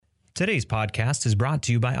Today's podcast is brought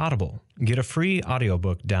to you by Audible. Get a free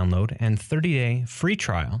audiobook download and 30-day free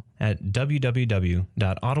trial at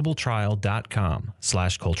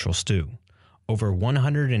www.audibletrial.com/culturalstew. Over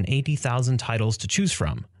 180,000 titles to choose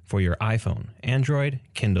from for your iPhone, Android,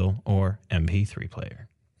 Kindle, or MP3 player.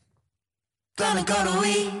 Gonna go to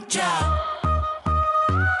Ouija.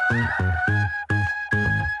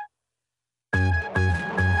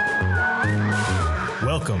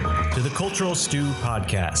 Welcome to the Cultural Stew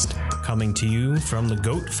Podcast, coming to you from the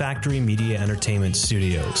Goat Factory Media Entertainment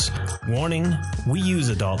Studios. Warning, we use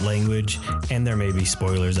adult language, and there may be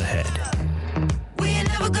spoilers ahead. We ain't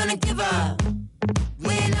never gonna give up.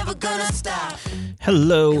 We ain't never gonna stop.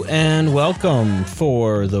 Hello and welcome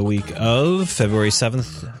for the week of February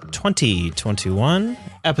 7th, 2021,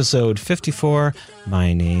 episode 54.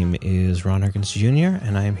 My name is Ron Harkins Jr.,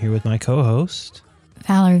 and I am here with my co-host,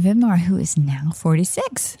 Valerie Vidmar, who is now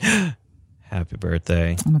 46. Happy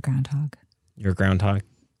birthday. I'm a groundhog. You're a groundhog?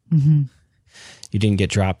 Mm-hmm. You didn't get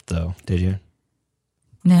dropped, though, did you?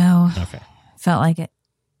 No. Okay. Felt like it.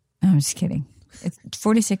 No, I'm just kidding. It's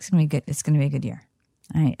 46 is going to be good. It's going to be a good year.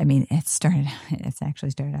 I mean, it's actually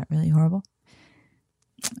started out really horrible,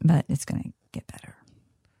 but it's going to get better.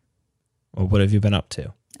 Well, what have you been up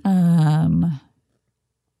to?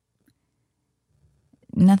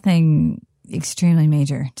 Nothing extremely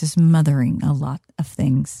major, just mothering a lot of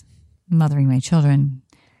things. Mothering my children,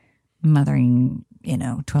 mothering,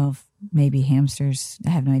 12 maybe hamsters. I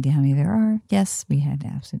have no idea how many there are. Yes, we had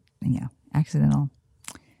accidental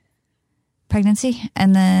pregnancy.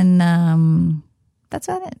 And then that's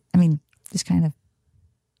about it. I mean, just kind of.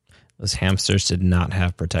 Those hamsters did not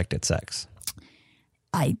have protected sex.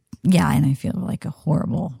 And I feel like a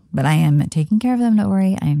horrible, but I am taking care of them. Don't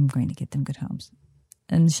worry. I'm going to get them good homes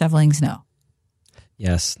and shoveling snow.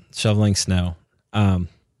 Yes, shoveling snow. I'm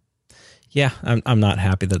not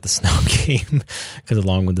happy that the snow came, because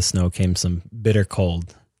along with the snow came some bitter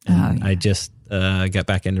cold. And I just got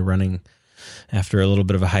back into running after a little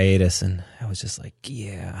bit of a hiatus, and I was just like,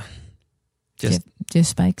 just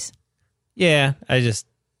spikes. Yeah, I've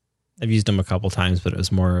used them a couple times, but it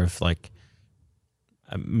was more of like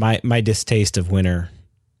my distaste of winter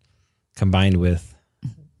combined with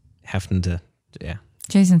having to,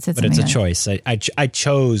 Jason said, but it's a choice. I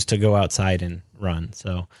chose to go outside and run,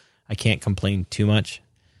 so I can't complain too much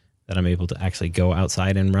that I'm able to actually go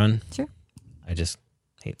outside and run. Sure. I just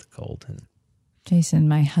hate the cold. And Jason,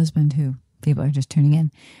 my husband, who people are just tuning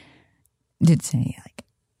in, did say, like,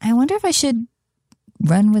 I wonder if I should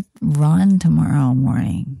run with Ron tomorrow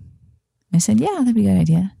morning. I said, yeah, that'd be a good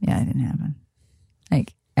idea. Yeah, it didn't happen.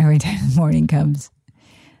 Like, every time the morning comes,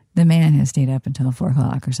 the man has stayed up until 4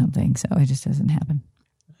 o'clock or something, so it just doesn't happen.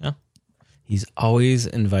 Yeah. He's always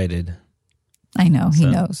invited. I know, he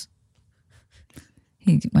knows.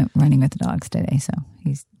 He went running with the dogs today, so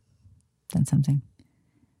he's done something.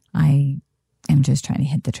 I am just trying to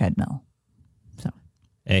hit the treadmill. So,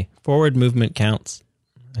 hey, forward movement counts.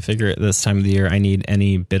 I figure at this time of the year, I need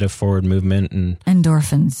any bit of forward movement and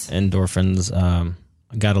endorphins. I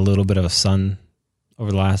got a little bit of sun over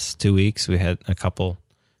the last 2 weeks. We had a couple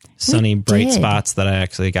sunny, bright spots that I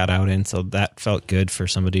actually got out in, so that felt good for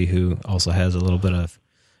somebody who also has a little bit of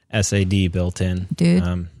SAD built in.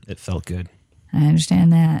 Dude, it felt good. I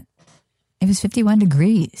understand that. It was 51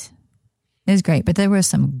 degrees. It was great, but there was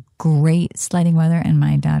some great sledding weather, and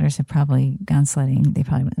my daughters have probably gone sledding. They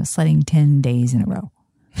probably went sledding 10 days in a row.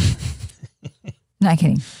 Not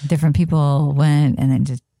kidding. Different people went, and then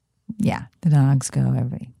just, the dogs go,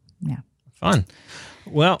 everybody. Yeah. Fun.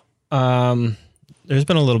 Well, there's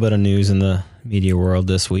been a little bit of news in the media world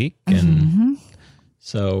this week, and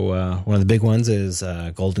so one of the big ones is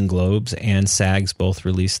Golden Globes and SAGs both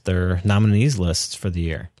released their nominees lists for the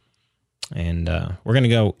year, and we're going to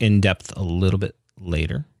go in depth a little bit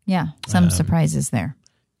later. Yeah, some surprises there.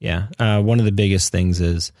 Yeah, one of the biggest things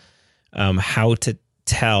is how to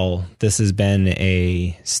tell this has been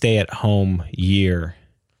a stay-at-home year.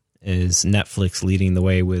 Is Netflix leading the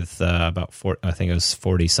way with about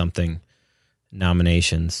 40-something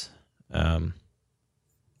nominations.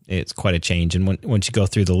 It's quite a change. And once you go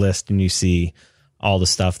through the list and you see all the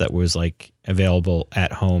stuff that was like available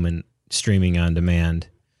at home and streaming on demand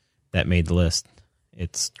that made the list,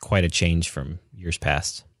 it's quite a change from years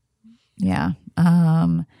past. Yeah.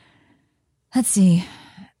 Let's see.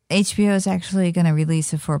 HBO is actually going to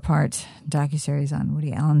release a 4-part docuseries on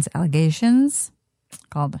Woody Allen's allegations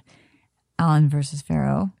called Allen versus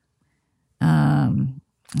Farrow. I'm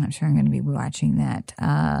not sure I'm going to be watching that.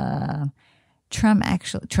 Trump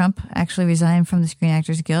actually resigned from the Screen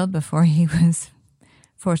Actors Guild before he was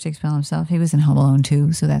forced to expel himself. He was in Home Alone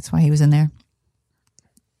 2, so that's why he was in there.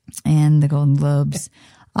 And the Golden Globes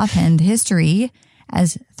upend history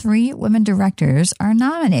as 3 women directors are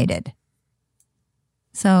nominated.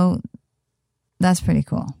 So that's pretty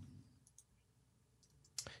cool.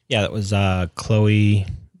 Yeah, that was Chloe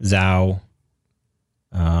Zhao.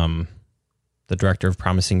 The director of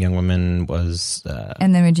Promising Young Women was...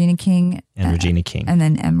 and then Regina King. Regina King. And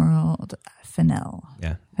then Emerald Fennell.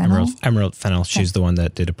 Yeah, Fennell? Emerald Fennell. She's the one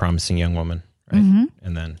that did A Promising Young Woman, right? Mm-hmm.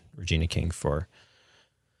 And then Regina King for...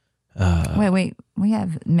 Wait. We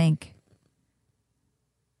have Mank.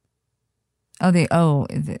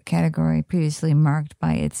 The category previously marked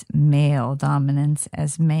by its male dominance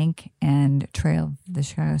as Mank and Trail of the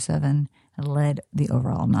Chicago 7 led the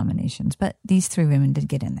overall nominations. But these 3 women did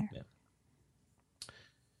get in there. Yeah.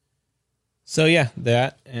 So yeah,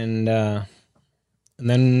 that and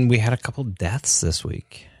then we had a couple deaths this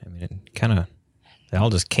week. I mean, they all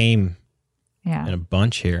just came Yeah. in a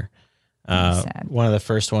bunch here. Sad. One of the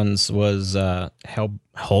first ones was Hal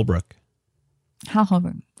Holbrook. Hal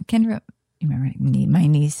Holbrook. Kendra, you remember my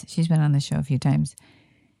niece? She's been on the show a few times.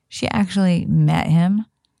 She actually met him,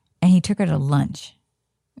 and he took her to lunch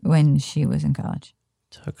when she was in college.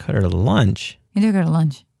 Took her to lunch. He took her to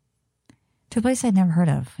lunch to a place I'd never heard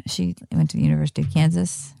of. She went to the University of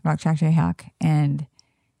Kansas, Rock Chalk Jayhawk, and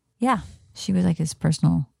yeah, she was like his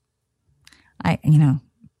personal,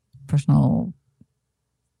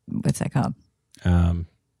 what's that called?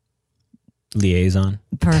 Liaison.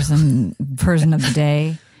 Person of the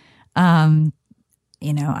day. I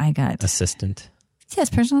got Assistant. Yes,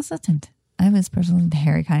 personal assistant. I was personal to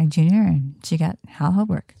Harry Connick Jr. and she got Hal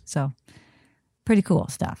Holbrook. So pretty cool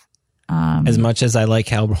stuff. As much as I like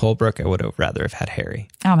Hal Holbrook, I would have rather have had Harry.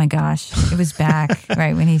 Oh my gosh, it was back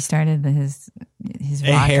right when he started his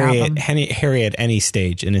rock album. Harry at any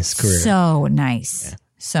stage in his career. So nice,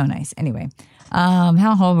 so nice. Anyway,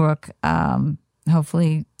 Hal Holbrook.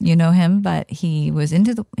 Hopefully you know him, but he won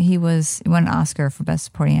an Oscar for Best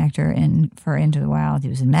Supporting Actor for Into the Wild. He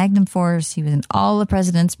was in Magnum Force. He was in All the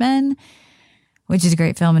President's Men, which is a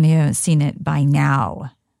great film, and if you haven't seen it by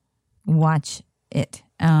now, watch it.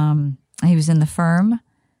 He was in The Firm.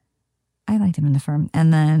 I liked him in The Firm.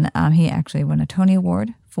 And then he actually won a Tony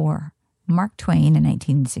Award for Mark Twain in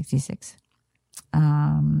 1966.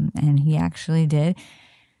 And he actually did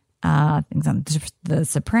things on The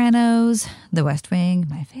Sopranos, The West Wing,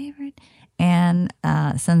 my favorite, and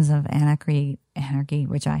Sons of Anarchy,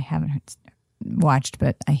 which I haven't watched,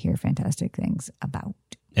 but I hear fantastic things about.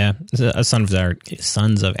 Yeah, Sons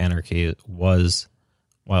of Anarchy was,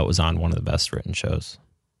 while it was on, one of the best written shows.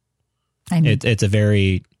 It's a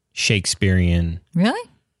very Shakespearean. Really?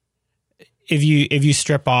 If you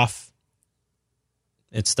strip off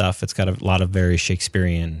its stuff, it's got a lot of very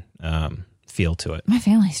Shakespearean feel to it. My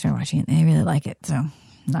family started watching it. They really like it. So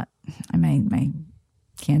my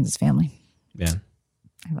Kansas family. Yeah.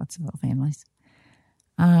 I have lots of little families.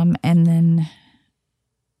 And then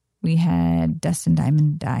we had Dustin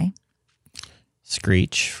Diamond die.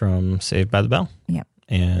 Screech from Saved by the Bell. Yep.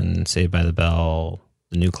 And Saved by the Bell,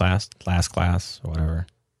 the new class, last class, or whatever.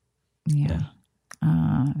 Yeah.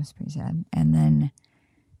 It was pretty sad. And then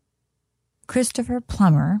Christopher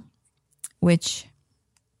Plummer, which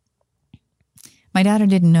my daughter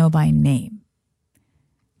didn't know by name.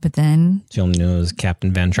 But then She only knows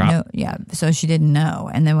Captain Van Trapp. No, yeah, so she didn't know.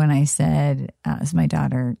 And then when I said, so my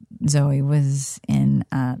daughter Zoe was in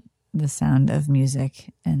The Sound of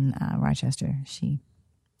Music in Rochester, she,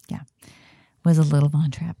 was a little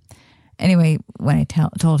Von Trapp. Anyway, when I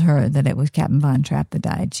told her that it was Captain Von Trapp that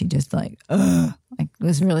died, she just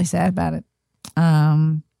was really sad about it.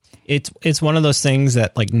 It's one of those things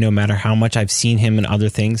that, like, no matter how much I've seen him in other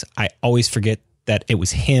things, I always forget that it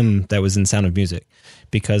was him that was in Sound of Music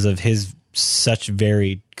because of his such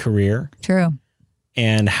varied career. True.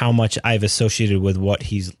 And how much I've associated with what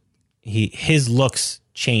his looks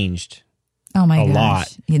changed a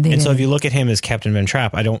lot. And so if you look at him as Captain Van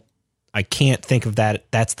Trapp, I can't think of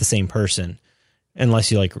that's the same person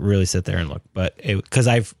unless you like really sit there and look. But because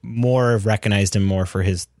I've more recognized him more for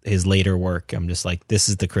his later work, I'm just like, this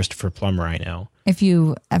is the Christopher Plummer I know. If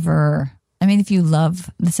you love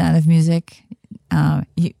The Sound of Music,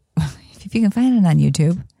 if you can find it on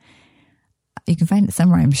YouTube, you can find it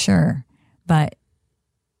somewhere, I'm sure. But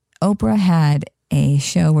Oprah had a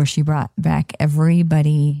show where she brought back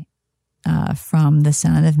everybody from The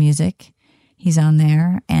Sound of Music. He's on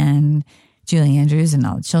there, and Julie Andrews and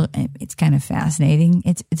all the children. It's kind of fascinating.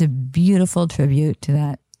 It's a beautiful tribute to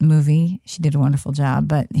that movie. She did a wonderful job,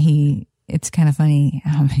 but it's kind of funny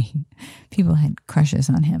how many people had crushes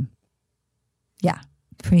on him. Yeah,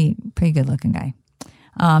 pretty good looking guy.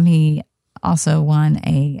 He also won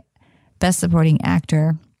a Best Supporting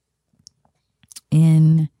Actor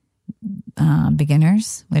in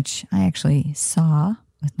Beginners, which I actually saw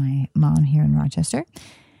with my mom here in Rochester.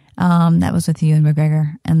 That was with Ewan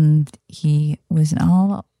McGregor, and he was in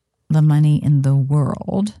all the money in the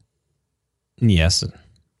world. Yes.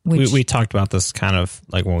 Which, We talked about this kind of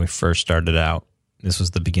like when we first started out. This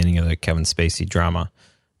was the beginning of the Kevin Spacey drama.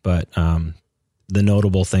 But the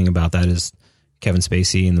notable thing about that is Kevin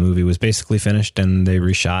Spacey in the movie was basically finished, and they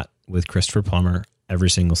reshot with Christopher Plummer every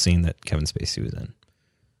single scene that Kevin Spacey was in.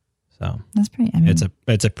 So that's pretty. I mean,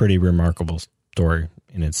 it's a pretty remarkable story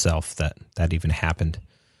in itself that even happened.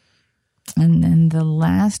 And then the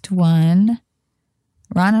last one,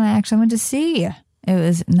 Ron and I actually went to see. It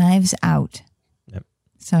was Knives Out. Yep.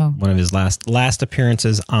 So one of his last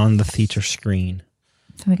appearances on the theater screen.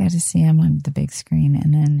 So we got to see him on the big screen,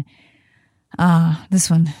 and then this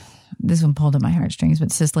one pulled at my heartstrings.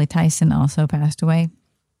 But Cicely Tyson also passed away.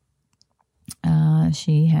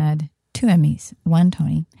 She had 2 Emmys, 1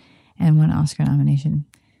 Tony, and 1 Oscar nomination.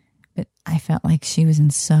 But I felt like she was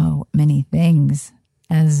in so many things.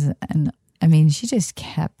 She just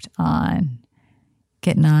kept on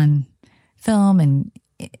getting on film, and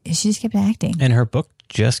she just kept acting. And her book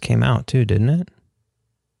just came out too, didn't it?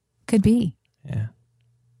 Could be. Yeah.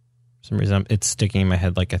 For some reason, it's sticking in my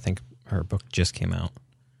head like I think her book just came out.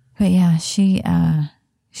 But yeah, she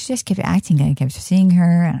just kept acting. I kept seeing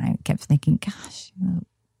her, and I kept thinking, gosh,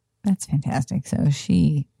 that's fantastic. So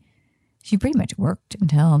she pretty much worked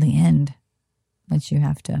until the end, but you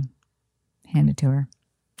have to hand it to her.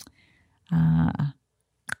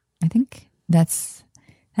 I think that's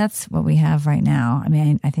what we have right now. I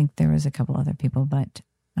mean, I think there was a couple other people, but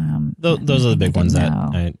those are the big ones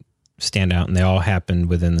that stand out, and they all happened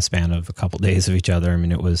within the span of a couple days of each other. I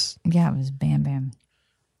mean, it was bam bam.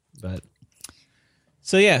 But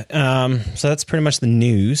so so that's pretty much the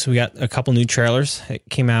news. We got a couple new trailers. It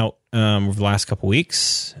came out over the last couple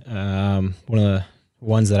weeks. One of the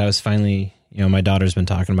ones that I was finally, my daughter's been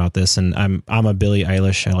talking about this, and I'm a Billie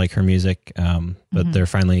Eilish. I like her music, but they're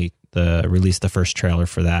finally released the first trailer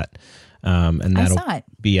for that. And that'll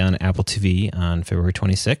be on Apple TV on February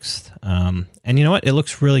 26th. And you know what? It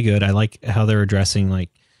looks really good. I like how they're addressing,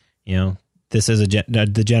 this is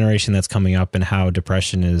the generation that's coming up, and how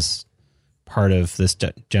depression is part of this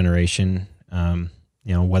generation.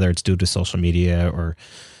 Whether it's due to social media or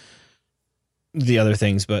the other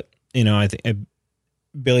things, but I think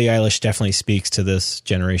Billie Eilish definitely speaks to this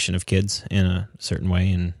generation of kids in a certain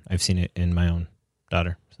way, and I've seen it in my own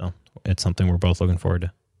daughter. So it's something we're both looking forward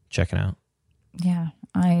to checking out. Yeah,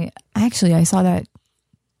 I saw that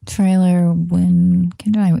trailer when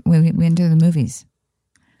Kendra and I we went to the movies.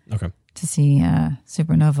 Okay. To see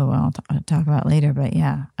Supernova, what I'll talk about later. But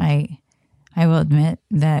yeah, I will admit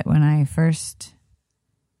that when I first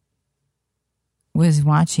was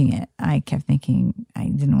watching it, I kept thinking, I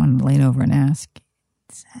didn't want to lean over and ask,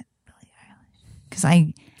 is that Billie Eilish?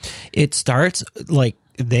 Because it starts like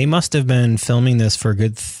they must have been filming this for a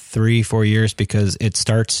good 3-4 years, because it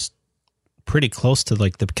starts pretty close to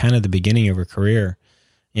like the kind of the beginning of her career.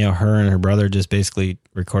 Her and her brother just basically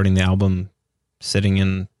recording the album, sitting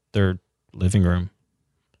in their living room.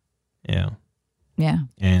 Yeah.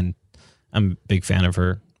 And I'm a big fan of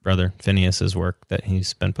her brother Phineas's work that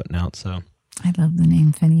he's been putting out. So I love the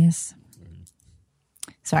name Phineas.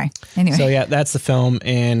 Sorry. Anyway. So yeah, that's the film.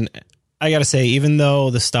 And I got to say, even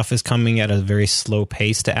though the stuff is coming at a very slow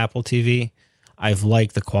pace to Apple TV, I've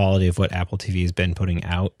liked the quality of what Apple TV has been putting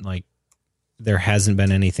out. Like, there hasn't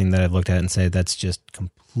been anything that I've looked at and said that's just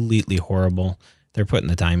completely horrible. They're putting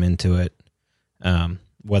the time into it.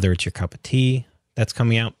 Whether it's your cup of tea that's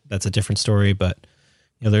coming out, that's a different story. But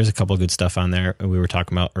there's a couple of good stuff on there. We were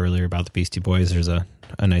talking about earlier about the Beastie Boys. There's a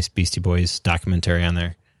nice Beastie Boys documentary on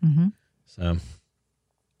there. Mm-hmm. So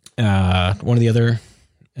one of the other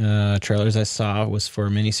trailers I saw was for a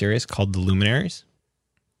miniseries called The Luminaries.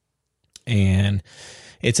 And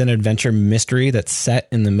it's an adventure mystery that's set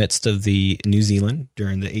in the midst of the New Zealand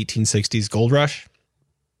during the 1860s gold rush.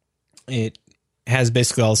 It has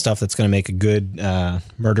basically all the stuff that's going to make a good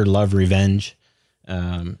murder, love, revenge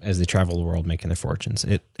as they travel the world making their fortunes.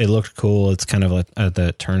 It looked cool. It's kind of at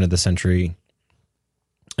the turn of the century.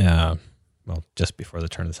 Just before the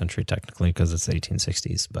turn of the century, technically, because it's the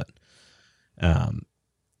 1860s. But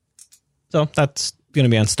so that's going to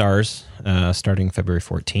be on Starz starting February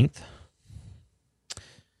 14th.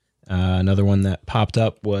 Another one that popped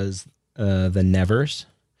up was The Nevers,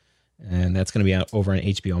 and that's going to be out over on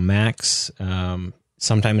HBO Max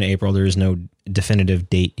sometime in April. There is no definitive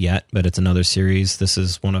date yet, but it's another series. This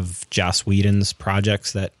is one of Joss Whedon's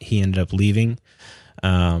projects that he ended up leaving,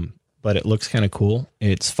 but it looks kind of cool.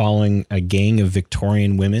 It's following a gang of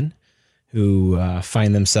Victorian women who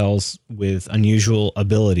find themselves with unusual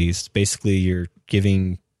abilities. Basically, you're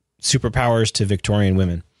giving superpowers to Victorian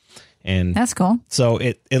women. And That's cool. so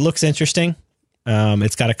it looks interesting.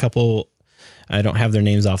 It's got a couple, I don't have their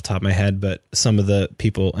names off the top of my head, but some of the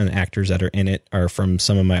people and actors that are in it are from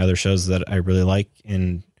some of my other shows that I really like.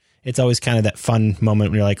 And it's always kind of that fun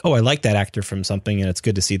moment when you're like, oh, I like that actor from something, and it's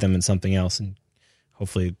good to see them in something else. And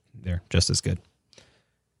hopefully they're just as good.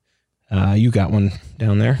 You got one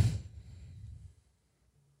down there.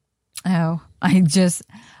 Oh,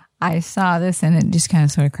 I saw this and it just kind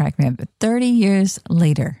of sort of cracked me up. But 30 years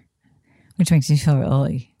later, which makes me feel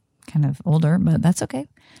really kind of older, but that's okay.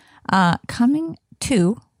 Coming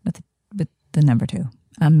to with the number 2,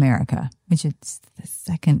 America, which is the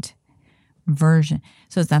second version.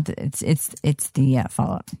 So it's not it's the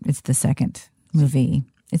follow-up. It's the second movie.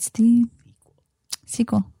 It's the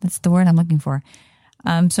sequel. That's the word I'm looking for.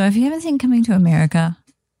 So if you haven't seen Coming to America,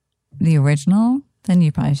 the original, then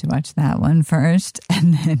you probably should watch that one first.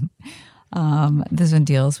 And then this one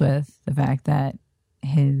deals with the fact that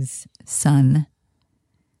his son,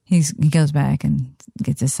 he goes back and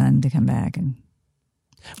gets his son to come back. And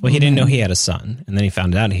well, he didn't know he had a son, and then he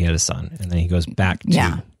found out he had a son, and then he goes back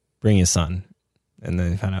to bring his son. And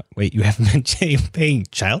then they found out, wait, you haven't been paying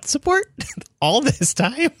child support all this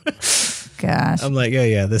time? Gosh. I'm like,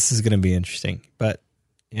 yeah, this is going to be interesting. But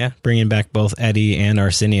yeah, bringing back both Eddie and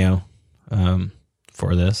Arsenio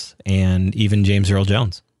for this, and even James Earl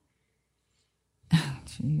Jones.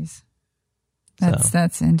 Jeez.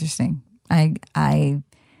 That's interesting. I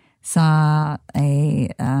saw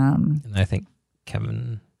and I think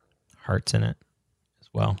Kevin Hart's in it as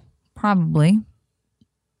well. Probably.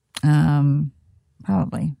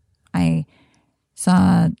 I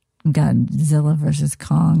saw Godzilla versus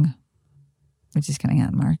Kong, which is coming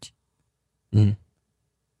out in March. Mm-hmm.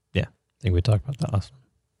 Yeah, I think we talked about that last one.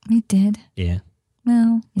 We did. Yeah.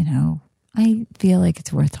 Well, I feel like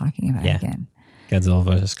it's worth talking about again. Godzilla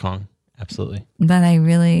versus Kong, absolutely. But I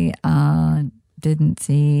really didn't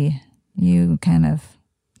see, you kind of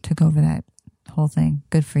took over that whole thing.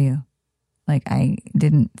 Good for you. Like, I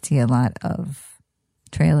didn't see a lot of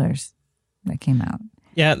trailers that came out.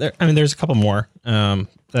 Yeah, there's a couple more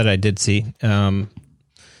that I did see.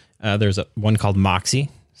 There's one called Moxie.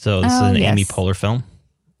 So this is an Amy Poehler film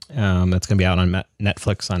that's going to be out on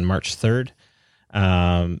Netflix on March 3rd.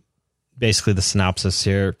 Basically, the synopsis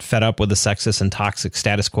here: fed up with the sexist and toxic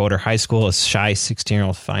status quo at her high school, a shy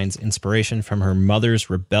 16-year-old finds inspiration from her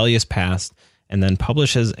mother's rebellious past and then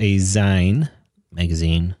publishes a zine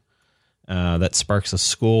magazine that sparks a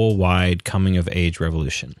school-wide coming-of-age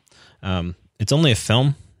revolution. It's only a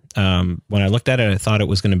film. When I looked at it, I thought it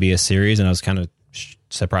was going to be a series, and I was kind of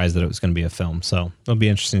surprised that it was going to be a film. So it'll be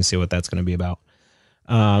interesting to see what that's going to be about.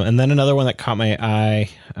 And then another one that caught my eye,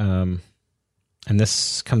 and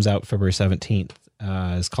this comes out February 17th,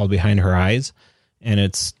 is called Behind Her Eyes, and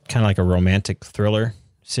it's kind of like a romantic thriller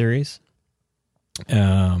series.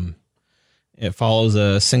 It follows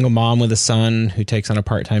a single mom with a son who takes on a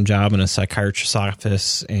part-time job in a psychiatrist's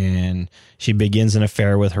office, and she begins an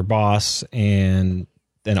affair with her boss, and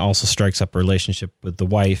then also strikes up a relationship with the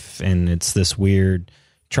wife, and it's this weird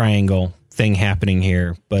triangle thing happening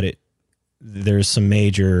here, but there's some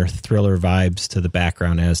major thriller vibes to the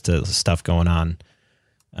background as to stuff going on,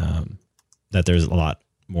 that there's a lot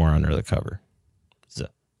more under the cover. So.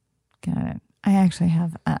 Got it.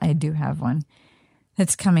 I do have one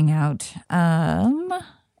that's coming out, and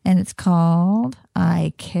it's called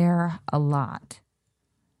I Care a Lot,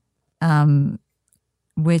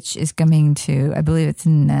 which is coming to, I believe it's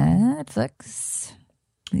Netflix.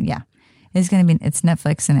 Yeah, it's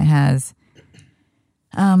Netflix, and it has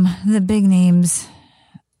the big names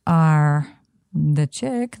are the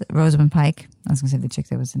chick, Rosamund Pike. I was going to say the chick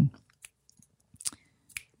that was in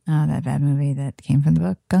that bad movie that came from the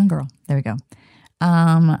book, Gone Girl. There we go.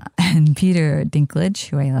 And Peter Dinklage,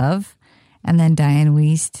 who I love. And then Diane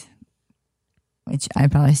Wiest, which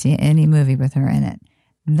I'd probably see any movie with her in it.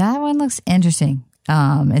 That one looks interesting.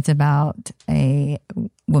 It's about a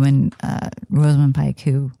woman, Rosamund Pike,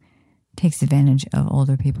 who takes advantage of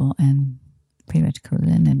older people and pretty much goes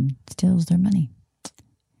in and steals their money.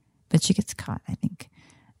 But she gets caught, I think.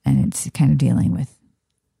 And it's kind of dealing with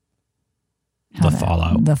the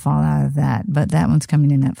fallout of that. But that one's coming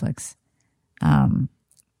to Netflix on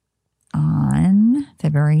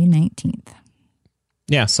February 19th.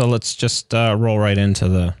 Yeah, so let's just roll right into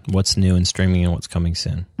the what's new in streaming and what's coming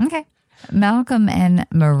soon. Okay. Malcolm and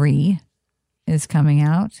Marie is coming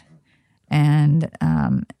out. And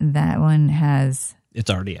that one has... It's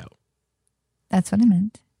already out. That's what I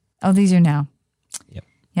meant. Oh, these are now. Yep.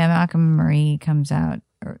 Yeah, Malcolm and Marie comes out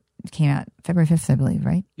It came out February 5th, I believe,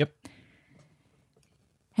 right? Yep.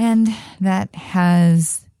 And that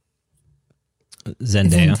has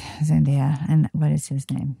Zendaya. Zendaya. And what is his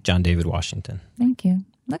name? John David Washington. Thank you.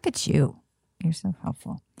 Look at you. You're so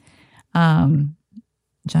helpful. John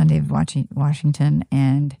David Washington.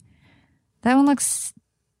 And that one looks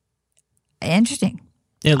interesting.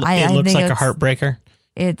 It looks like a heartbreaker.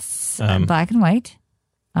 It's black and white.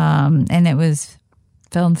 And it was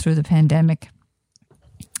filmed through the pandemic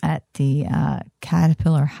at the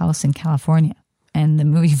Caterpillar House in California. And the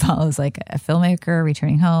movie follows like a filmmaker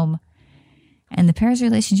returning home and the pair's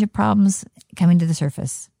relationship problems coming to the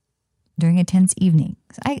surface during a tense evening.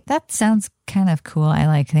 That sounds kind of cool. I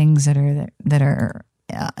like things that are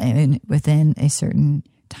within a certain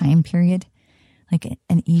time period, like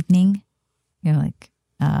an evening. You know, like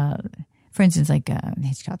for instance, like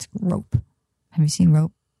Hitchcock's Rope. Have you seen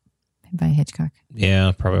Rope by Hitchcock?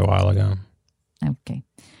 Yeah, probably a while ago. Okay.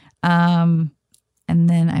 And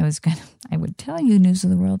then I would tell you News of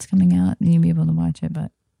the World's coming out and you'd be able to watch it,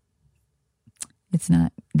 but it's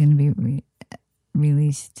not going to be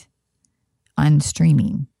released on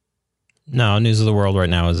streaming. No, News of the World right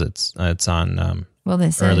now is it's on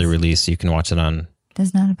this early release. You can watch it on.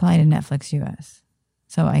 Does not apply to Netflix US.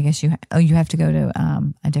 So I guess you have to go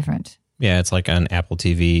to a different. Yeah, it's like on Apple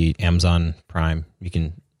TV, Amazon Prime. You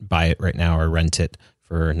can buy it right now or rent it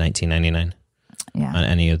for $19.99. Yeah. On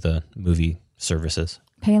any of the movie services.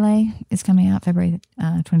 Pele is coming out February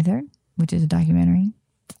 23rd, which is a documentary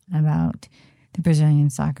about the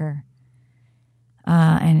Brazilian soccer.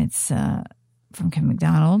 And it's from Kevin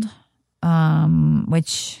McDonald,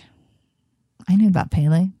 which I knew about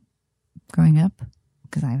Pele growing up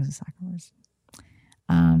because I was a soccer person.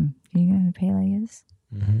 Do you know who Pele is?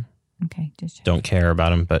 Mm-hmm. Okay, just check. Don't care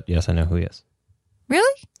about him, but yes, I know who he is.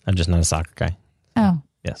 Really? I'm just not a soccer guy. Oh.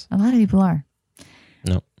 Yes. A lot of people are.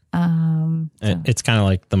 No. It's kind of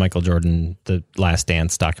like the Michael Jordan, the Last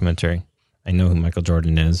Dance documentary. I know who Michael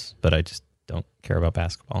Jordan is, but I just don't care about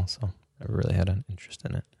basketball, so I never really had an interest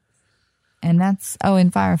in it. And that's,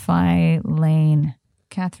 in Firefly Lane,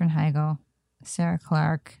 Katherine Heigl, Sarah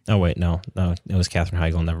Clark. Oh, wait, no, it was Katherine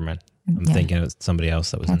Heigl, never mind. I'm thinking it was somebody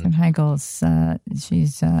else that was Katherine Heigl's,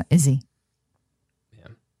 she's Izzy.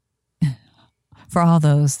 Yeah. For all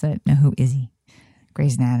those that know who Izzy,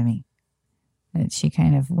 Grey's Anatomy. That she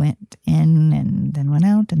kind of went in and then went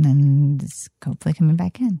out and then is hopefully coming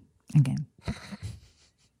back in again.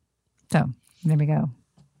 So, there we go.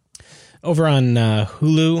 Over on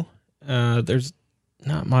Hulu, there's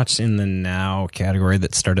not much in the now category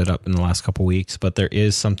that started up in the last couple weeks, but there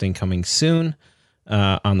is something coming soon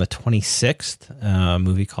on the 26th, a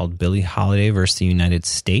movie called Billie Holiday versus the United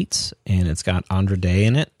States, and it's got Andra Day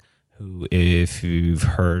in it, who, if you've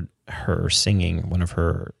heard her singing, one of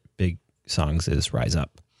her big songs is Rise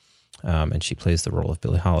Up, and she plays the role of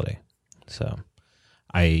Billie Holiday. So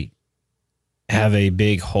I have a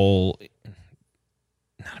big hole,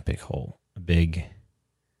 not a big hole,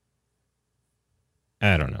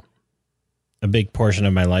 I don't know. A big portion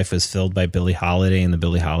of my life is filled by Billie Holiday and the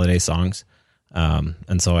Billie Holiday songs.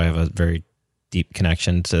 And so I have a very deep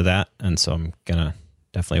connection to that. And so I'm going to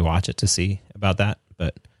definitely watch it to see about that.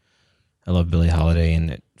 But I love Billie Holiday,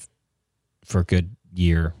 and for a good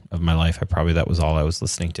year of my life, that was all I was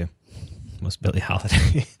listening to, was Billie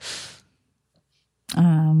Holiday.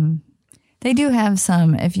 They do have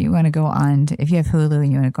some, if you want to go on to, if you have Hulu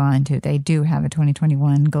and you want to go on to, they do have a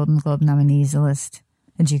 2021 Golden Globe nominees list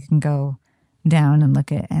that you can go down and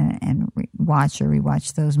look at and watch or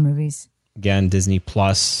rewatch those movies. Again, Disney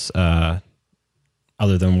Plus, other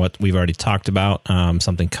than what we've already talked about,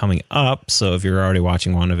 something coming up. So if you're already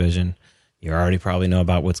watching WandaVision, you already probably know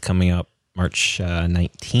about what's coming up March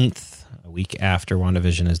 19th, a week after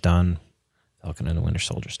WandaVision is done. Falcon and the Winter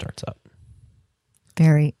Soldier starts up.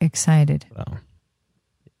 Very excited. So,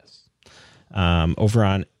 yes. Over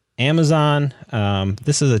on Amazon,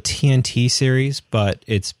 this is a TNT series, but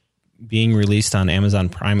it's being released on Amazon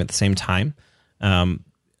Prime at the same time.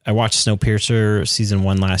 I watched Snowpiercer season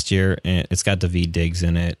 1 last year, and it's got Daveed Diggs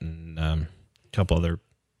in it, and a couple other.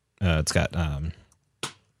 It's got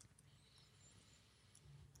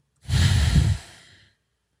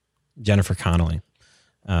Jennifer Connelly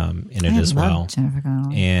in it as well. Jennifer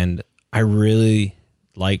Connelly. And I really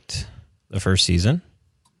liked the first season.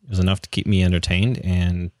 It was enough to keep me entertained,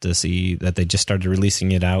 and to see that they just started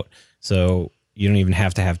releasing it out. So you don't even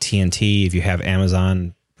have to have TNT. If you have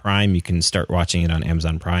Amazon Prime, you can start watching it on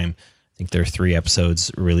Amazon Prime. I think there are 3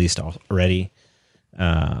 episodes released already.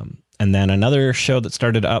 And then another show that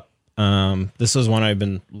started up This was one I've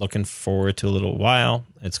been looking forward to a little while.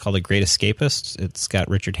 It's called The Great Escapist. It's got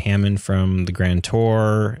Richard Hammond from The Grand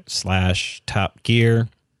Tour / Top Gear,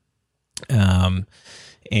 and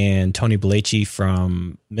Tony Belleci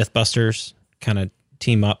from Mythbusters kind of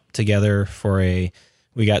team up together for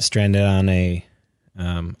we got stranded on a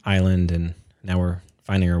island, and now we're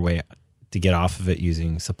finding our way to get off of it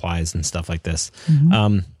using supplies and stuff like this.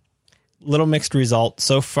 Little mixed result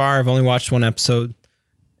so far. I've only watched one episode,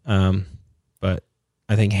 but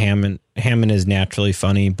I think Hammond is naturally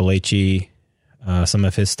funny. Belleci, some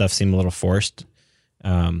of his stuff seemed a little forced.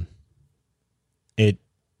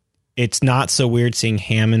 It's not so weird seeing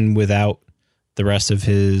Hammond without the rest of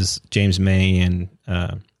his James May and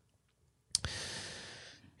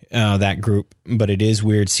that group, but it is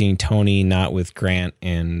weird seeing Tony not with Grant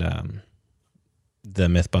and the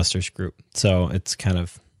Mythbusters group. So it's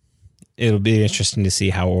it'll be interesting to see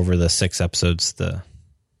how over the 6 episodes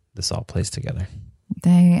this all plays together.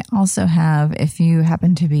 They also have, if you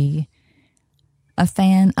happen to be a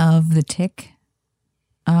fan of The Tick,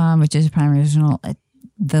 which is a Prime original,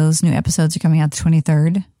 those new episodes are coming out the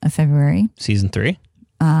 23rd of February. Season 3?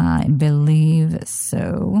 I believe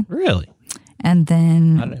so. Really? And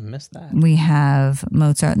then how did I miss that? We have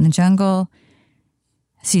Mozart in the Jungle.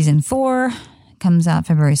 Season 4 comes out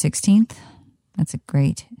February 16th. That's a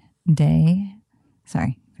great day.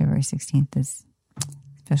 Sorry, February 16th is a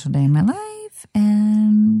special day in my life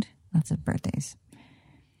and lots of birthdays.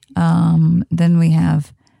 Then we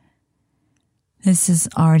have, this has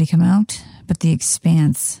already come out, but The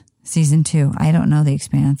Expanse Season 2. I don't know The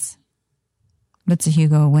Expanse. It's a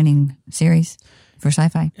Hugo winning series for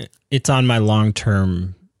sci-fi. It's on my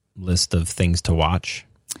long-term list of things to watch.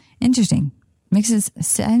 Interesting. Mixes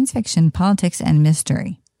science fiction, politics, and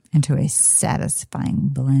mystery into a satisfying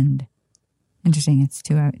blend. Interesting. It's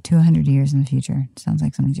 200 years in the future. Sounds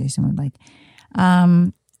like something Jason would like.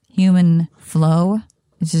 Human Flow,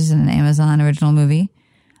 which is an Amazon original movie,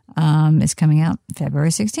 is coming out February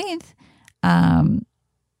 16th.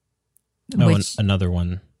 Another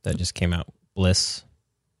one that just came out, Bliss.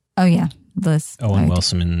 Oh, yeah. Bliss. Owen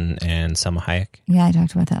Wilson and Selma Hayek. Yeah, I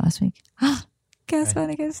talked about that last week. Guess what?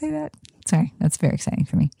 I got to say that. Sorry, that's very exciting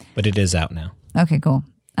for me. But it is out now. Okay, cool.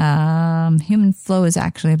 Human Flow is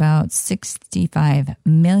actually about 65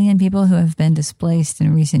 million people who have been displaced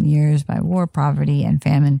in recent years by war, poverty, and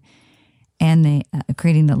famine, and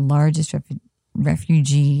creating the largest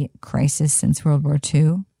refugee crisis since World War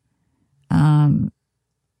II.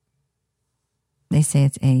 They say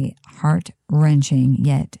it's a heart-wrenching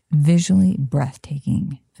yet visually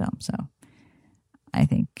breathtaking film. So I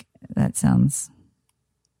think that sounds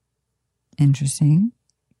interesting.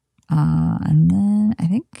 And then I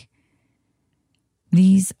think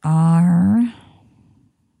these are,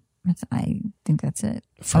 I think that's it.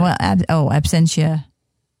 Absentia.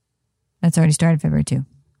 That's already started February 2.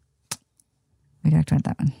 We talked about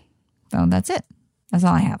that one. So that's it. That's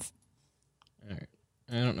all I have. All right.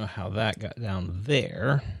 I don't know how that got down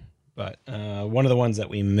there, but one of the ones that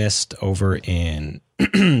we missed over in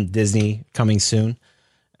Disney coming soon,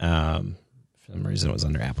 for some reason it was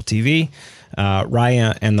under Apple TV,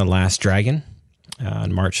 Raya and the Last Dragon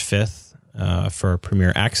on March 5th for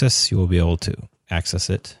Premier Access. You will be able to access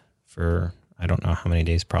it for, I don't know how many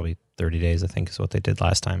days, probably 30 days, I think is what they did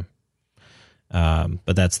last time.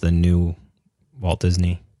 But that's the new Walt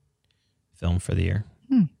Disney film for the year.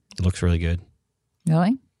 It looks really good.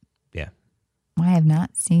 Really? Yeah. I have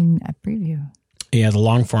not seen a preview. Yeah, the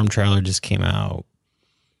long form trailer just came out,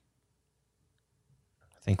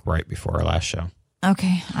 I think, right before our last show.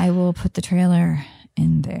 Okay, I will put the trailer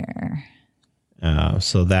in there.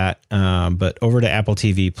 So that, but over to Apple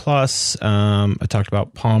TV Plus, I talked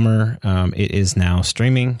about Palmer. It is now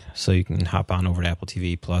streaming, so you can hop on over to Apple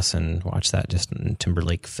TV Plus and watch that just in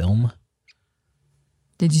Timberlake film.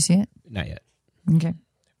 Did you see it? Not yet. Okay.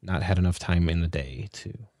 Not had enough time in the day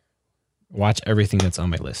to watch everything that's on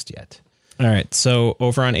my list yet. All right, so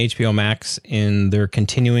over on HBO Max, they're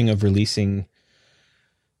continuing of releasing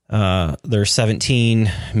their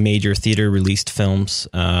 17 major theater released films.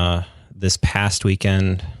 This past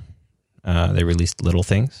weekend, they released Little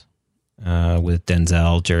Things with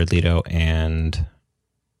Denzel, Jared Leto, and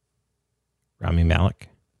Rami Malek.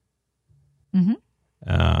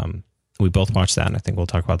 Mm-hmm. We both watched that, and I think we'll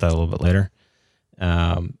talk about that a little bit later.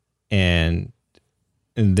 And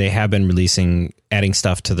they have been adding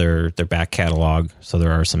stuff to their back catalog. So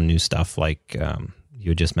there are some new stuff like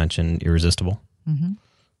you had just mentioned, Irresistible,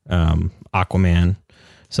 Aquaman.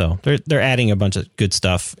 So they're adding a bunch of good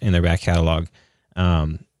stuff in their back catalog.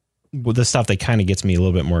 The stuff that kind of gets me a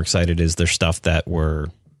little bit more excited is their stuff that were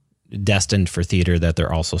destined for theater that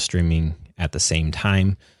they're also streaming at the same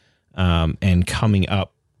time. And coming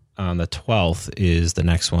up on the 12th is the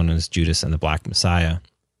next one is Judas and the Black Messiah.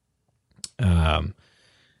 A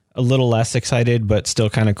little less excited, but still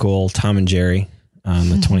kind of cool. Tom and Jerry on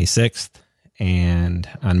the 26th. And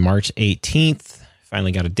on March 18th,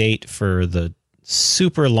 finally got a date for the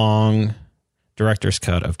super long director's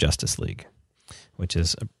cut of Justice League, which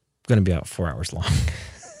is going to be about 4 hours long.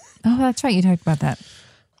 Oh, that's right. You talked about that.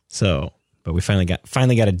 So, but we finally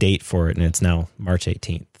got a date for it, and it's now March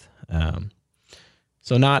 18th.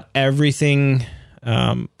 So not everything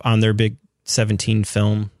on their big 17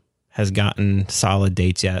 film has gotten solid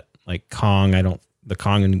dates yet. Like Kong, the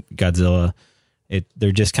Kong and Godzilla,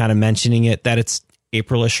 they're just kind of mentioning it that it's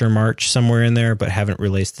Aprilish or March somewhere in there, but haven't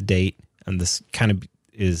released a date. And this kind of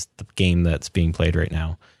is the game that's being played right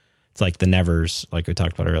now. It's like the Nevers, like we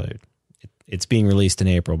talked about earlier. It's being released in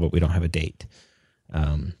April, but we don't have a date.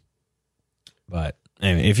 But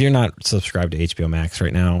I mean, if you're not subscribed to HBO Max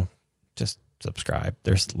right now, just subscribe.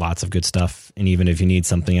 There's lots of good stuff. And even if you need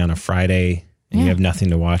something on a Friday and you have nothing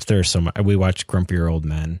to watch, there's so much. We watched Grumpier Old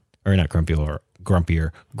Men, or not Grumpy, or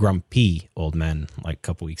Grumpy Old Men like a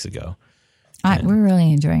couple weeks ago. We're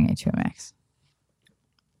really enjoying HBO Max.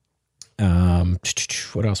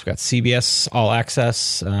 What else? We got CBS All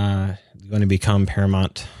Access, going to become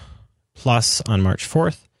Paramount Plus on March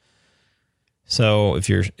 4th. So if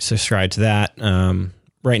you're subscribed to that,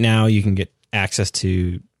 right now you can get access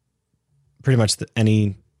to pretty much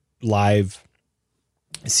any live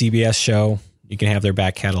CBS show. You can have their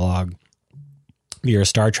back catalog. If you're a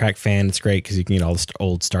Star Trek fan, it's great because you can get all the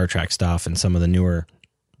old Star Trek stuff and some of the newer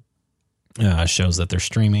shows that they're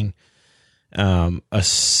streaming. A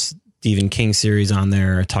Stephen King series on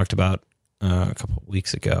there I talked about a couple of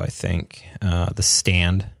weeks ago, I think. The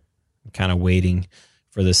Stand. I'm kind of waiting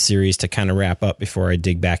for this series to kind of wrap up before I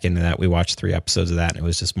dig back into that. We watched 3 episodes of that, and it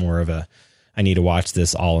was just more of I need to watch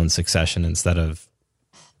this all in succession instead of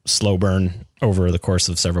slow burn over the course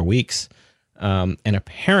of several weeks. And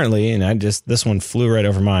apparently, and this one flew right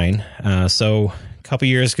over mine. So a couple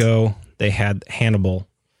years ago, they had Hannibal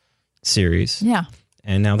series. Yeah.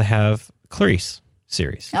 And now they have Clarice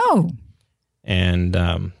series. Oh. And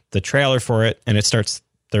the trailer for it, and it starts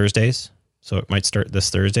Thursdays. So it might start this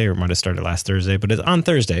Thursday, or it might have started last Thursday, but it's on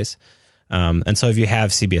Thursdays. And so if you have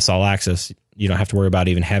CBS All Access, you don't have to worry about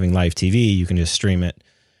even having live TV. You can just stream it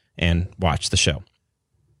and watch the show.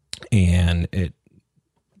 And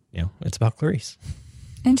it's about Clarice.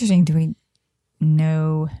 Interesting. Do we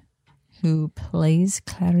know who plays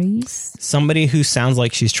Clarice? Somebody who sounds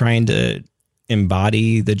like she's trying to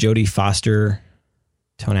embody the Jodie Foster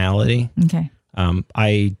tonality. Okay.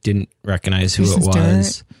 I didn't recognize who it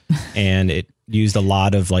was. And it used a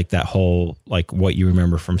lot of like that whole, like what you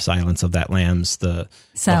remember from Silence of the Lambs,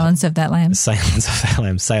 Silence of the Lambs, Silence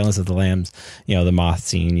of the Lambs, the moth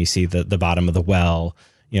scene, you see the bottom of the well,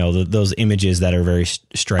 those images that are very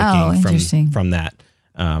striking from that,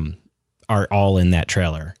 are all in that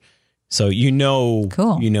trailer. So,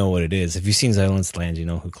 cool. You know what it is. If you've seen Silence of the Lambs, you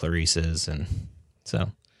know who Clarice is. And so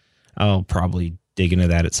I'll probably dig into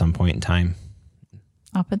that at some point in time.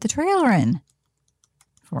 I'll put the trailer in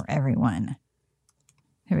for everyone.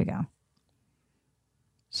 Here we go.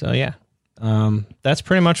 So, yeah, that's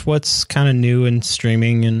pretty much what's kind of new in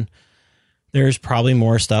streaming. And there's probably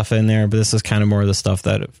more stuff in there, but this is kind of more of the stuff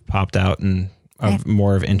that have popped out and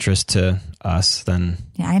more of interest to us than.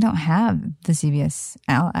 Yeah, I don't have the CBS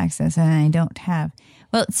All Access, and I don't have.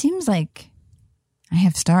 Well, it seems like I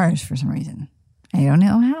have Stars for some reason. I don't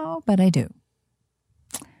know how, but I do.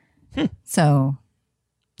 So.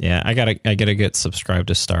 Yeah, I gotta get subscribed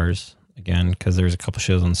to Stars again because there's a couple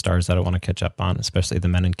shows on Stars that I want to catch up on, especially the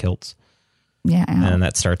Men in Kilts. Yeah, and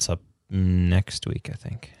that starts up next week, I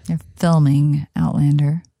think. They're filming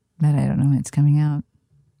Outlander, but I don't know when it's coming out.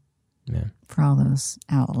 Yeah, for all those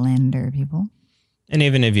Outlander people. And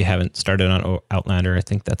even if you haven't started on Outlander, I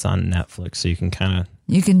think that's on Netflix, so you can kind of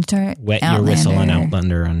start wet your whistle on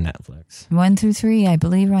Outlander on Netflix. 1 through 3, I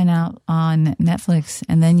believe, right now on Netflix,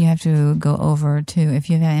 and then you have to go over to, if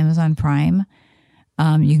you have Amazon Prime,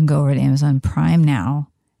 you can go over to Amazon Prime now,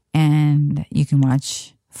 and you can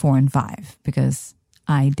watch 4 and 5 because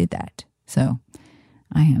I did that. So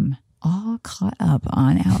I am all caught up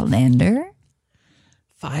on Outlander.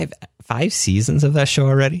 5 seasons of that show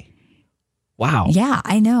already? Wow. Yeah,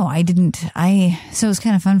 I know. So it was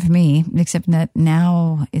kind of fun for me, except that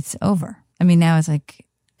now it's over. I mean, now it's like,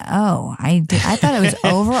 I thought it was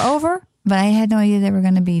over, but I had no idea they were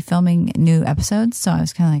going to be filming new episodes. So I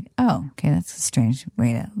was kind of like, okay, that's a strange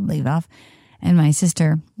way to leave off. And my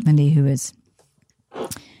sister, Wendy, who is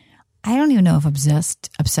I don't even know if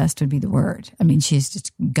obsessed would be the word. I mean, she's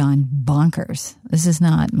just gone bonkers. This is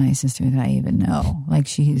not my sister that I even know. Like,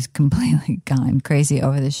 she's completely gone crazy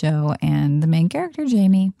over the show. And the main character,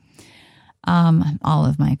 Jamie, all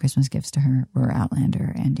of my Christmas gifts to her were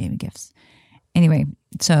Outlander and Jamie gifts. Anyway,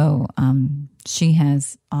 so she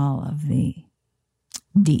has all of the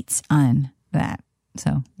deets on that.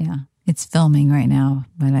 So, yeah, it's filming right now,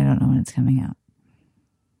 but I don't know when it's coming out.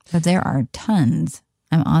 But there are tons.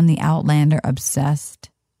 I'm on the Outlander obsessed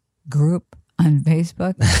group on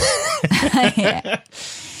Facebook.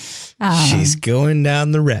 She's going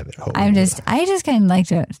down the rabbit hole. I just kind of like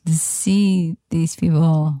to see these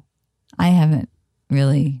people. I haven't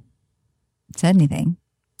really said anything.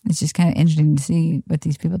 It's just kind of interesting to see what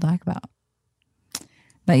these people talk about.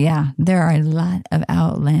 But yeah, there are a lot of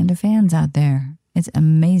Outlander fans out there. It's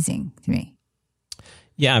amazing to me.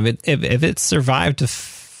 Yeah, if it survived to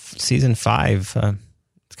season 5,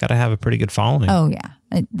 it's got to have a pretty good following. Oh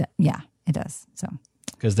yeah, it does. So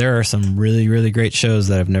because there are some really, really great shows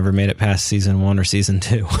that have never made it past season 1 or season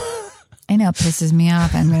 2. I know, it pisses me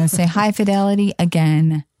off. I'm going to say High Fidelity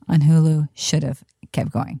again on Hulu. Should have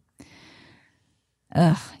kept going.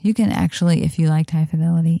 You can actually, if you liked High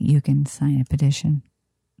Fidelity, you can sign a petition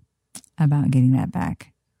about getting that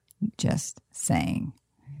back. Just saying.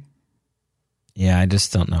 Yeah, I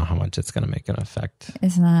just don't know how much it's going to make an effect.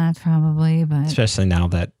 It's not probably, but especially now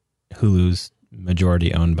that Hulu's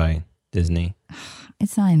majority owned by Disney.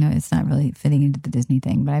 It's not. I know it's not really fitting into the Disney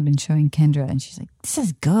thing, but I've been showing Kendra, and she's like, "This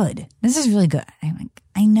is good. This is really good." I'm like,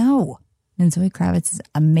 "I know." And Zoe Kravitz is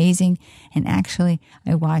amazing. And actually,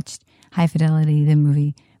 I watched High Fidelity, the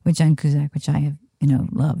movie with John Cusack, which I have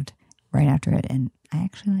loved right after it, and I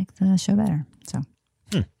actually like the show better. So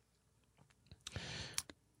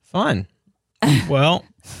fun. Well,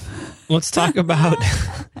 let's talk about.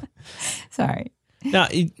 Sorry. No,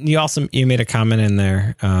 you made a comment in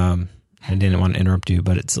there. I didn't want to interrupt you,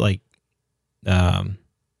 but it's like, over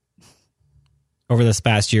this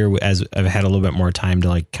past year, as I've had a little bit more time to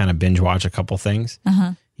like kind of binge watch a couple things,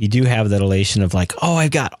 you do have that elation of like, oh,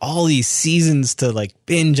 I've got all these seasons to like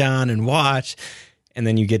binge on and watch, and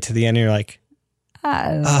then you get to the end and you're like,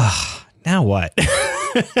 now what?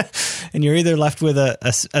 And you're either left with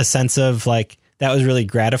a sense of like, that was really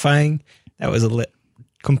gratifying. That was a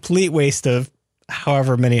complete waste of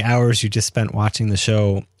however many hours you just spent watching the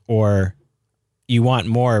show, or you want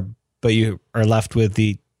more, but you are left with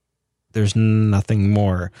there's nothing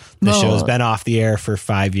more. The show's been off the air for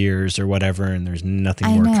 5 years or whatever, and there's nothing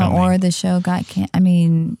more coming. Or the show got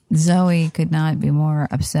Zoe could not be more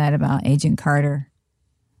upset about Agent Carter.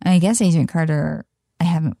 I guess Agent Carter, I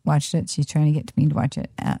haven't watched it. She's trying to get me to watch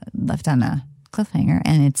it. Left on a cliffhanger,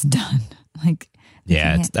 and it's done. Like,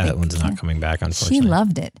 yeah, that one's not coming back, unfortunately. She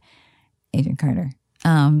loved it, Agent Carter.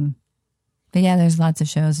 But yeah, there's lots of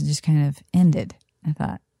shows that just kind of ended. I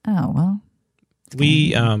thought, oh well.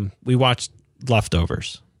 We watched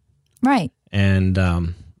Leftovers, right? And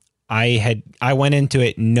I went into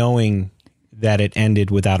it knowing that it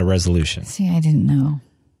ended without a resolution. See, I didn't know.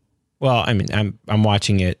 Well, I mean, I'm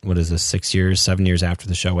watching it. What is this? 7 years after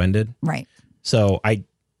the show ended, right? So I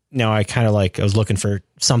kind of I was looking for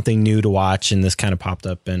something new to watch, and this kind of popped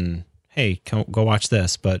up. And hey, go watch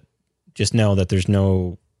this, but just know that there's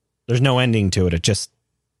no ending to it. It just.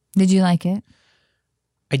 Did you like it?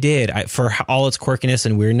 I did, for all its quirkiness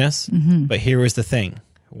and weirdness. Mm-hmm. But here was the thing: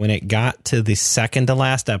 when it got to the second to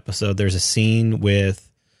last episode, there's a scene with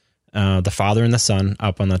the father and the son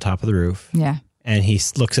up on the top of the roof. Yeah. And he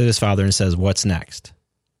looks at his father and says, "What's next?"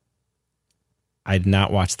 I did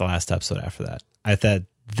not watch the last episode after that. I thought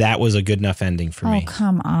that was a good enough ending for me. Oh,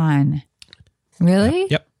 come on. Really?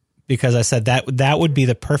 Yep. Because I said that would be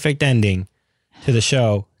the perfect ending to the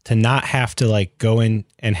show, to not have to like go in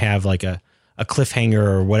and have like a cliffhanger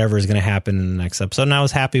or whatever is going to happen in the next episode. And I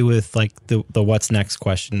was happy with like the what's next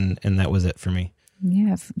question, and that was it for me. You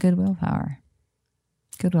have good willpower.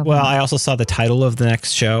 Well, I also saw the title of the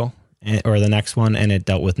next show or the next one, and it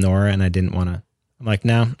dealt with Nora, and I didn't want to. I'm like,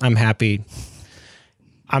 no, I'm happy.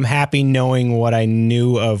 I'm happy knowing what I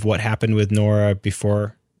knew of what happened with Nora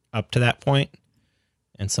before up to that point.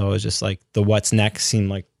 And so it was just like the what's next seemed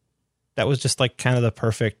like that was just like kind of the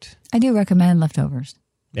perfect. I do recommend Leftovers.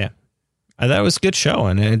 Yeah. That was a good show.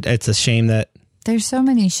 And it's a shame that there's so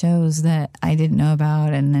many shows that I didn't know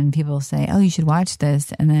about. And then people say, oh, you should watch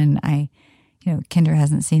this. And then Kendra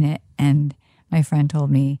hasn't seen it. And my friend told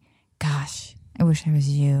me, gosh, I wish I was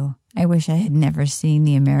you. I wish I had never seen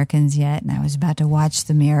The Americans yet, and I was about to watch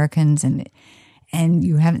The Americans, and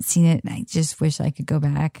you haven't seen it, and I just wish I could go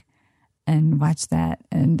back and watch that.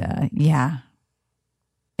 And yeah,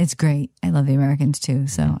 It's great. I love The Americans too,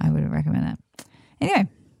 so I would recommend that. Anyway,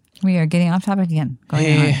 we are getting off topic again.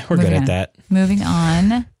 We're good at that. Moving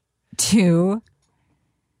on to,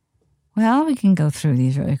 well, we can go through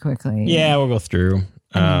these really quickly. Yeah, we'll go through.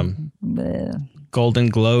 Golden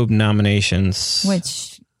Globe nominations.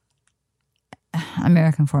 Which,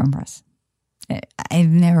 American Foreign Press. I've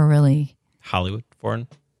never really... Hollywood Foreign?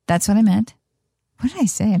 That's what I meant. What did I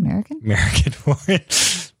say? American? American Foreign.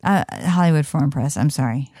 Hollywood Foreign Press. I'm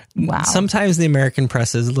sorry. Wow. Sometimes the American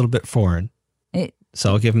press is a little bit foreign.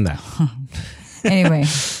 So I'll give them that. Anyway,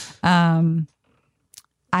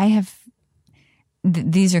 I have...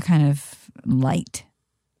 these are kind of light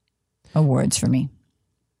awards for me.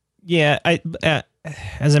 Yeah,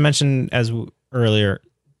 as I mentioned earlier,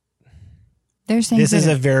 There's things this is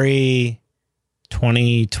a very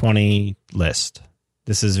 2020 list.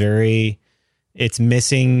 This is it's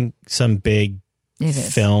missing some big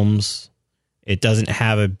films. It doesn't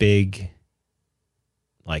have a big,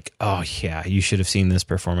 like, oh yeah, you should have seen this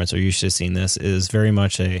performance or you should have seen this. It is very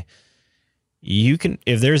much you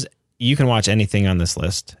can watch anything on this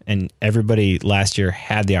list, and everybody last year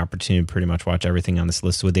had the opportunity to pretty much watch everything on this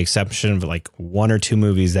list with the exception of like one or two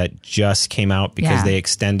movies that just came out because they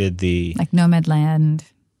extended the... Like Nomadland.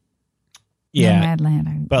 Yeah.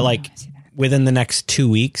 Nomadland. But like within the next 2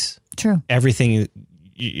 weeks, true, everything,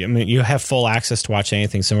 I mean, you have full access to watch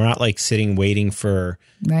anything. So we're not like sitting waiting for,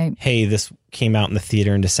 hey, this came out in the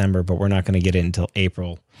theater in December, but we're not going to get it until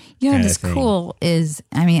April. You know what's cool is,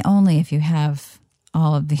 I mean, only if you have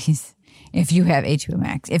all of these, if you have HBO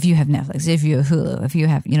Max, if you have Netflix, if you have Hulu, if you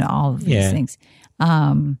have, all of these things,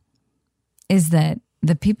 is that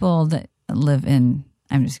the people that live in,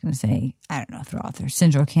 I'm just going to say, I don't know, throw out there,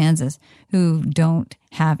 Central Kansas, who don't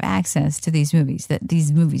have access to these movies, that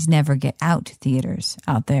these movies never get out to theaters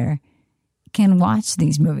out there, can watch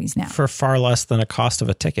these movies now. For far less than a cost of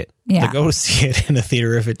a ticket to go see it in a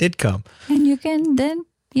theater if it did come. And you can then,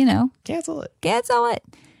 cancel it.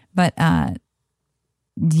 But,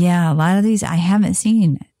 yeah, a lot of these I haven't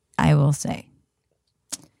seen, I will say.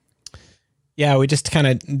 Yeah, we just kind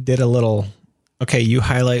of did a little, okay, you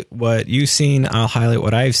highlight what you've seen, I'll highlight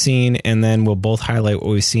what I've seen, and then we'll both highlight what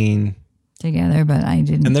we've seen together, but I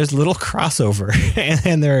didn't. And there's little crossover,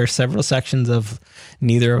 and there are several sections of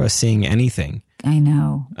neither of us seeing anything. I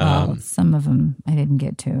know. Well, some of them I didn't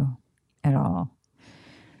get to at all.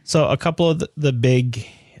 So a couple of the big,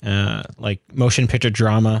 like motion picture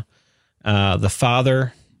drama, The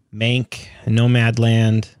Father, Mank,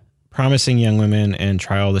 Nomadland, Promising Young Women, and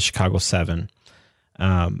Trial of the Chicago 7.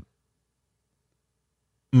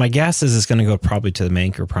 My guess is it's going to go probably to the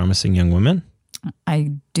Mank or Promising Young Women.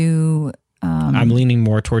 I do. I'm leaning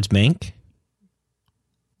more towards Mank.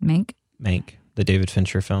 Mank, the David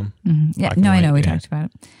Fincher film. Mm-hmm. Yeah, no, I know we talked about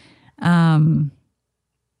it. I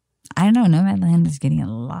don't know. Nomadland is getting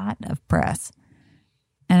a lot of press,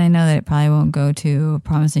 and I know that it probably won't go to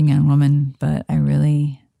Promising Young Woman, but I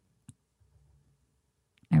wouldn't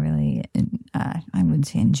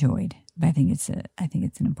say enjoyed, but I think it's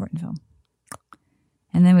an important film.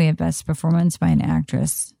 And then we have Best Performance by an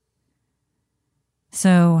Actress.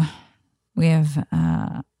 So we have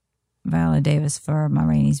Viola Davis for Ma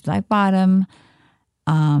Rainey's Black Bottom.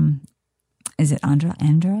 Is it Andra?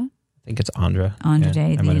 I think it's Andra. Andra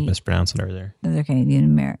Day. I might have mispronounced it earlier. That's okay.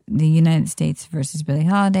 The United States versus Billie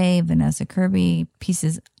Holiday, Vanessa Kirby,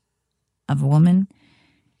 Pieces of a Woman,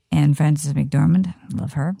 and Frances McDormand.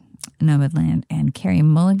 Love her. Nomadland, and Carey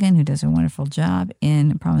Mulligan, who does a wonderful job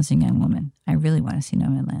in Promising Young Woman. I really want to see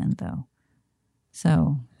Nomadland, though.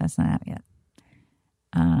 So that's not out yet.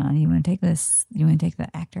 You want to take this? You want to take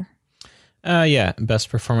the actor? Yeah. Best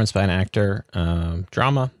Performance by an Actor.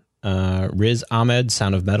 Drama. Riz Ahmed,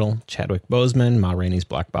 Sound of Metal. Chadwick Boseman, Ma Rainey's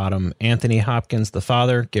Black Bottom. Anthony Hopkins, The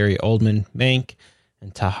Father. Gary Oldman, Mank.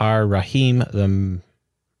 And Tahar Rahim, the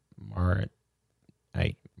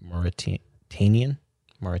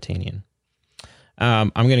Mauritanian.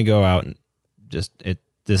 I'm going to go out and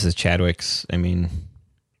this is Chadwick's. I mean,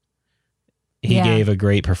 he gave a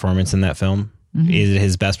great performance in that film. Mm-hmm. Is it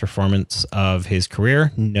his best performance of his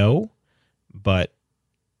career? No, but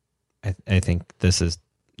I think this is,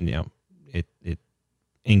 it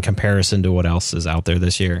in comparison to what else is out there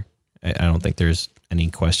this year. I don't think there's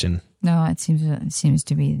any question. No, it seems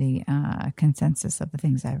to be the consensus of the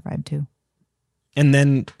things I've read too. And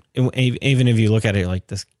then even if you look at it like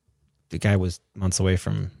this, the guy was months away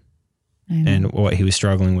from, and what he was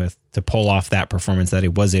struggling with to pull off that performance that he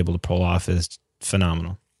was able to pull off is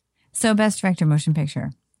phenomenal. So Best Director Motion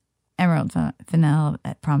Picture, Emerald Fennell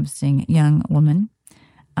at Promising Young Woman,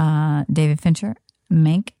 David Fincher,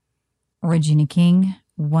 Mank, Regina King,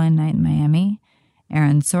 One Night in Miami,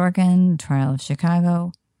 Aaron Sorkin, Trial of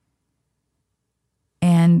Chicago,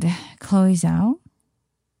 and Chloe Zhao,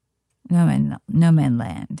 Nomad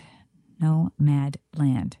Land. I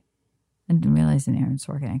didn't realize that Aaron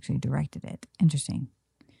Sorkin actually directed it. Interesting.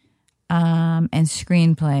 And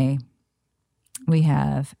screenplay, we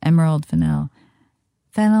have Emerald Fennell,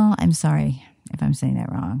 I'm sorry if I'm saying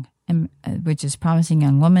that wrong, which is Promising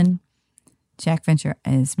Young Woman. Jack Fincher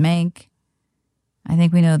is Mank. I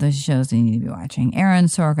think we know those shows that you need to be watching. Aaron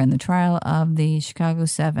Sorkin, The Trial of the Chicago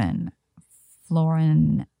 7.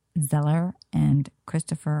 Florin Zeller and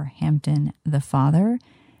Christopher Hampton, The Father.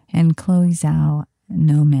 And Chloe Zhao,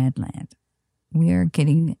 Nomadland. We're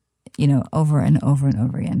getting, over and over and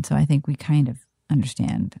over again. So I think we kind of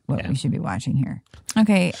understand what we should be watching here.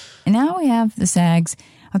 Okay, and now we have the SAGs.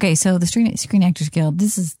 Okay, so the Screen Actors Guild,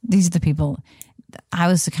 these are the people I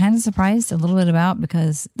was kind of surprised a little bit about,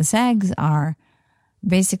 because the SAGs are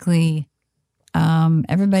basically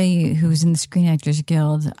everybody who's in the Screen Actors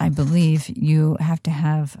Guild. I believe you have to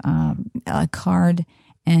have a card,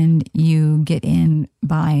 and you get in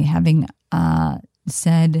by having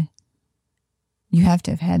you have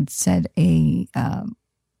to have had said a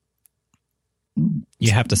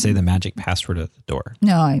you have to say the magic password at the door.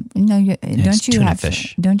 Don't you have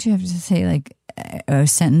to say like a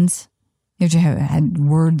sentence? You have to have had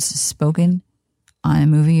words spoken on a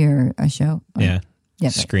movie or a show.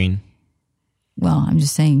 Screen. Well, I'm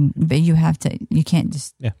just saying, but you can't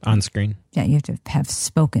just on screen. Yeah, you have to have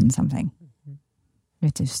spoken something. You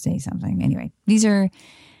have to say something. Anyway, these are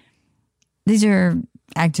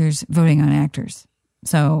actors voting on actors.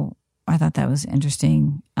 So I thought that was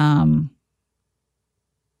interesting.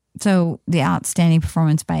 So the outstanding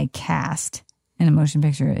performance by a cast in a motion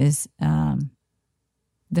picture is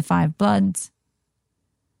The Five Bloods,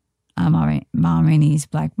 Ma Rainey's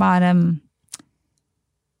Black Bottom,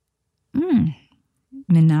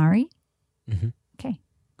 Minari, okay,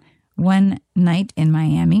 One Night in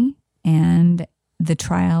Miami, and The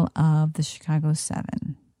Trial of the Chicago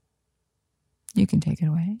 7. You can take it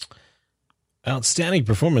away. Outstanding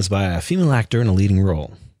performance by a female actor in a leading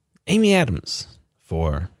role. Amy Adams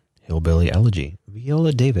for Hillbilly Elegy.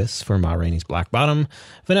 Viola Davis for Ma Rainey's Black Bottom.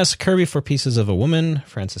 Vanessa Kirby for Pieces of a Woman.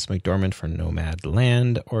 Frances McDormand for Nomad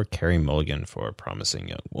Land. Or Carey Mulligan for Promising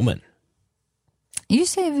Young Woman. You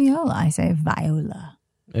say Viola. I say Viola.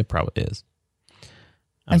 It probably is.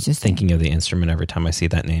 I'm just thinking of the instrument every time I see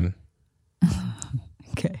that name.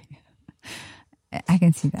 Okay. I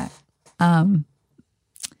can see that.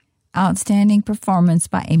 Outstanding performance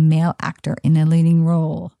by a male actor in a leading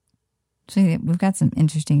role. So we've got some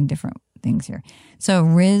interesting different things here. So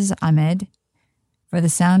Riz Ahmed for The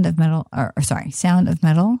Sound of Metal, Sound of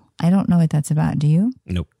Metal. I don't know what that's about. Do you?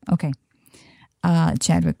 Nope. Okay.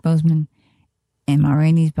 Chadwick Boseman and Ma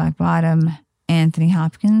Rainey's Black Bottom. Anthony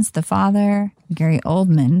Hopkins, The Father. Gary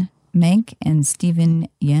Oldman, Mank, and Stephen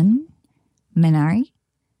Yeun, Minari.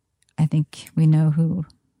 I think we know who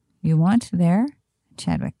you want there.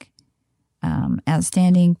 Chadwick.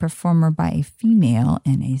 Outstanding performer by a female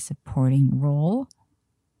in a supporting role.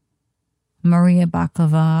 Maria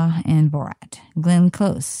Baklava and Borat. Glenn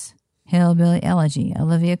Close, Hillbilly Elegy.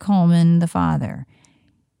 Olivia Colman, The Father.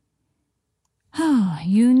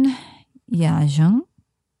 Yoon Ya-jung,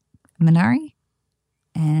 Minari,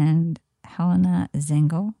 and Helena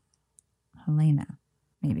Zengel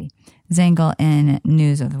in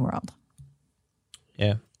News of the World.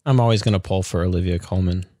 Yeah, I'm always going to pull for Olivia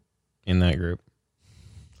Colman in that group.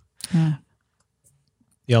 Yeah.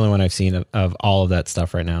 The only one I've seen of all of that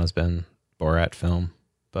stuff right now has been Borat film,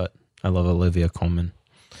 but I love Olivia Colman.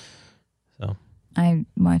 So I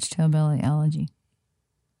watched Hillbilly Elegy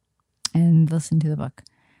and listened to the book.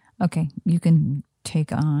 Okay, you can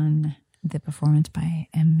take on the performance by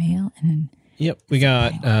a male and then. Yep, we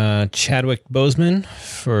got Chadwick Boseman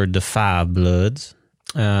for The Five Bloods,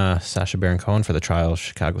 Sacha Baron Cohen for The Trial of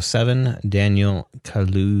Chicago 7, Daniel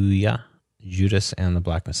Kaluuya, Judas and the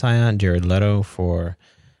Black Messiah, Jared Leto for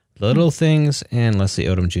Little Things, and Leslie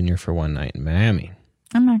Odom Jr. for One Night in Miami.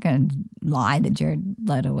 I'm not going to lie that Jared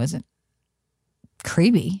Leto wasn't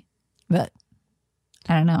creepy, but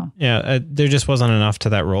I don't know. Yeah, there just wasn't enough to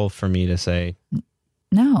that role for me to say,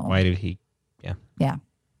 no. Why did he? Yeah. Yeah.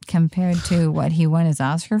 Compared to what he won his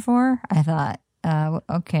Oscar for, I thought,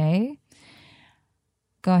 okay.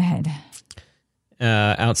 Go ahead.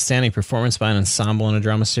 Outstanding performance by an ensemble in a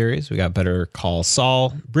drama series. We got Better Call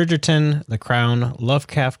Saul, Bridgerton, The Crown,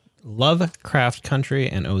 Lovecraft Country,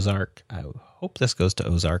 and Ozark. I hope this goes to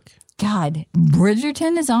Ozark. God,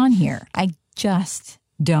 Bridgerton is on here. I just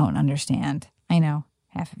don't understand. I know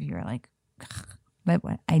half of you are like, but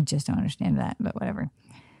what? I just don't understand that, but whatever.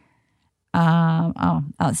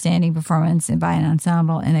 Outstanding performance by an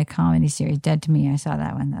ensemble in a comedy series. Dead to Me. I saw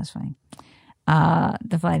that one. That was funny.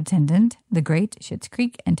 The Flight Attendant, The Great, Schitt's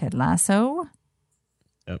Creek, and Ted Lasso.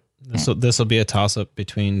 Yep. This will be a toss up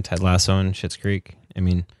between Ted Lasso and Schitt's Creek. I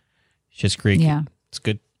mean, Schitt's Creek. Yeah. It's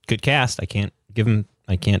good cast. I can't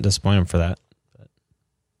disappoint him for that.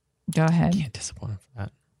 Go ahead. I can't disappoint him for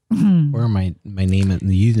that. Where are my name and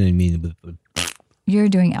the username? You're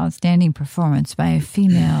doing outstanding performance by a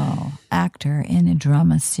female actor in a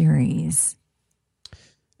drama series.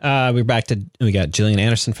 We got Gillian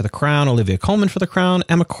Anderson for The Crown, Olivia Colman for The Crown,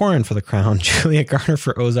 Emma Corrin for The Crown, Julia Garner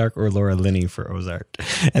for Ozark, or Laura Linney for Ozark.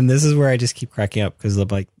 And this is where I just keep cracking up because I'm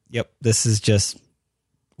like, yep, this is just,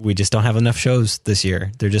 we just don't have enough shows this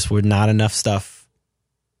year. There just were not enough stuff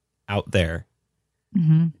out there.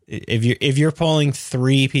 Mm-hmm. If you're pulling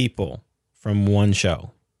 3 people from one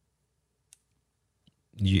show,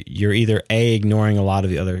 you're either ignoring a lot of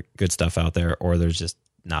the other good stuff out there, or there's just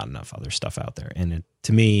not enough other stuff out there. And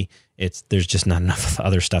to me, there's just not enough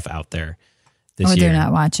other stuff out there this year. Or they're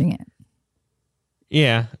not watching it.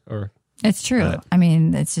 Yeah, or it's true. I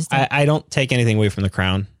mean, it's just I don't take anything away from The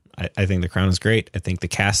Crown. I think The Crown is great. I think the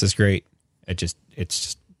cast is great. It's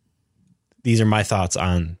just these are my thoughts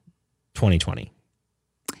on 2020.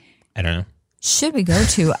 I don't know. Should we go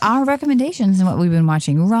to our recommendations and what we've been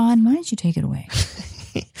watching? Ron, why don't you take it away?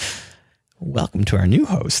 Welcome to our new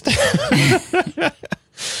host.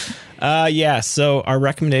 So our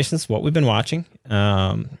recommendations, what we've been watching.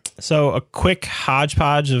 So a quick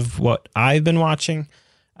hodgepodge of what I've been watching.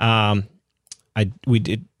 I went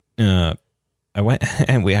and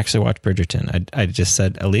we actually watched Bridgerton. I just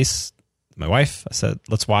said, Elise, my wife, I said,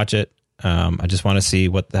 let's watch it. I just want to see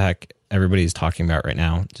what the heck everybody's talking about right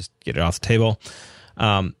now. Just get it off the table.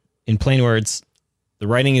 In plain words, the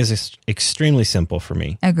writing is extremely simple for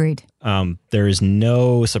me. Agreed. There is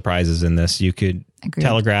no surprises in this. You could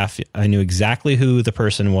telegraph. I knew exactly who the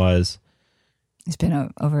person was. It's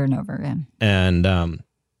been over and over again. And to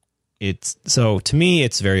me,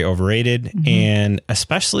 it's very overrated. Mm-hmm. And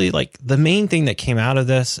especially like the main thing that came out of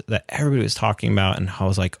this that everybody was talking about, and I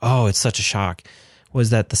was like, oh, it's such a shock, was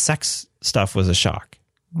that the sex stuff was a shock.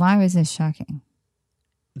 Why was this shocking?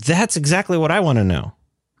 That's exactly what I want to know.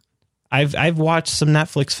 I've watched some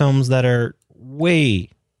Netflix films that are way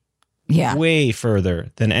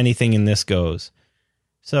further than anything in this goes.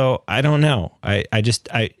 So I don't know.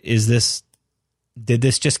 Did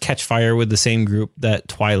this just catch fire with the same group that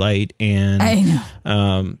Twilight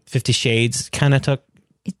and 50 Shades kind of took?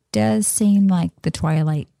 It does seem like the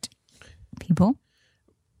Twilight people.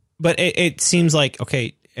 But it seems like,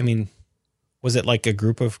 okay, I mean, was it like a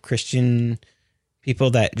group of Christian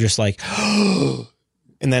people that just like,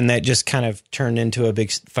 and then that just kind of turned into a big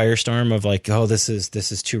firestorm of like, oh, this is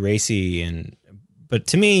too racy. But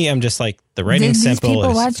to me, I'm just like, the writing's simple. Did these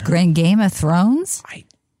people watch Game of Thrones?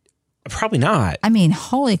 Probably not. I mean,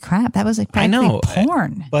 holy crap. That was like practically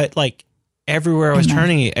porn. But like everywhere I was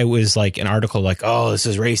turning, it was like an article like, oh, this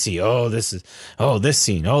is racy. Oh, this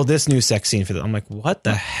scene. Oh, this new sex scene for I'm like, what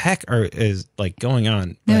the heck is like going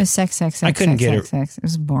on? It was sex. I couldn't get it. It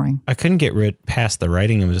was boring. I couldn't get past the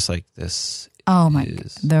writing. It was just like, this. Oh my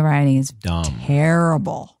God. The writing is dumb.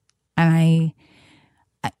 Terrible. And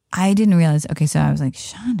I didn't realize. Okay, so I was like,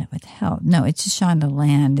 Shonda, what the hell? No, it's just Shonda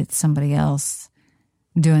Land. It's somebody else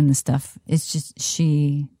doing the stuff. It's just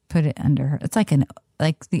she put it under her. It's like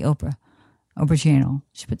the Oprah channel.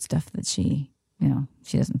 She puts stuff that she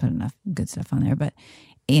doesn't put enough good stuff on there. But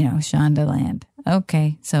Shonda Land.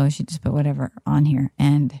 Okay, so she just put whatever on here,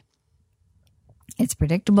 and it's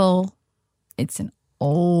predictable. It's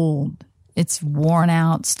it's worn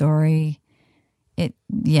out story. I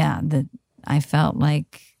felt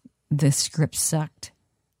like the script sucked.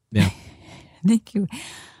 Yeah. Thank you.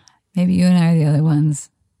 Maybe you and I are the other ones.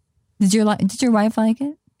 Did your wife like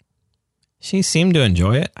it? She seemed to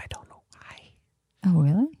enjoy it. I don't know why. Oh,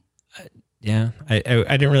 really? Yeah. I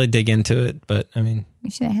didn't really dig into it, but I mean, we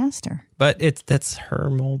should have asked her. But that's her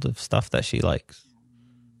mold of stuff that she likes.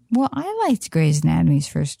 Well, I liked Grey's Anatomy's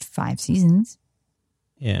first 5 seasons.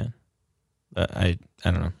 Yeah. I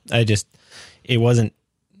don't know. It wasn't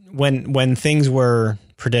when things were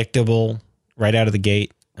predictable right out of the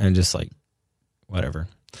gate, and just like whatever.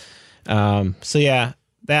 So yeah,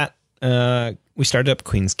 that we started up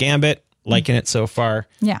Queen's Gambit, liking it so far.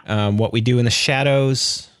 Yeah. What We Do in the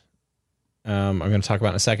Shadows, I'm going to talk about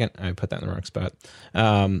in a second. I put that in the wrong spot.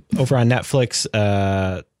 Over on Netflix,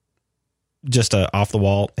 just a off the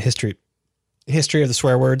wall history of the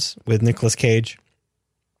swear words with Nicolas Cage.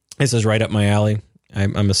 This is right up my alley.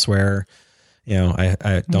 I'm a swearer.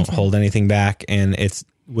 I don't hold anything back, and it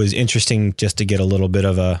was interesting just to get a little bit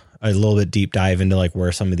of a little bit deep dive into like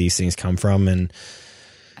where some of these things come from. And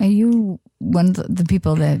Are you one of the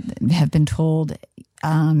people that have been told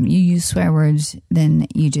you use swear words, then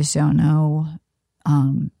you just don't know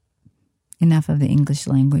enough of the English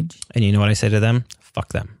language? you know what I say to them? Fuck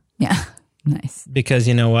them. Yeah. Nice. Because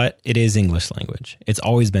you know what? It is English language. It's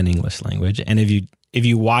always been English language. And if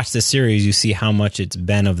you watch the series, you see how much it's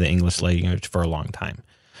been of the English language for a long time.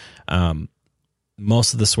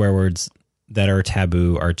 Most of the swear words that are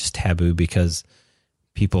taboo are just taboo because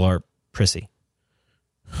people are prissy.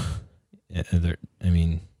 I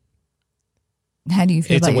mean, how do you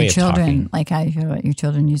feel it's a about way your of children? talking. Like, how do you feel about your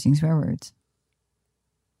children using swear words?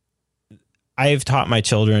 I've taught my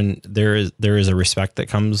children there is a respect that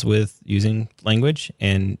comes with using language,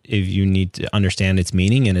 and if you need to understand its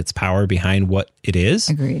meaning and its power behind what it is,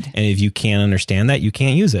 Agreed. and if you can't understand that, you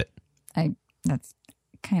can't use it. That's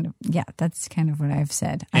kind of what I've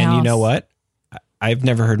said. And you know what? I've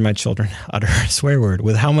never heard my children utter a swear word.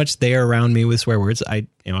 With how much they are around me with swear words, I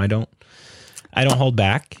don't hold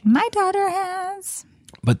back. My daughter has.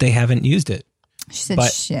 But they haven't used it. She said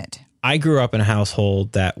But shit. I grew up in a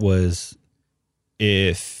household that was,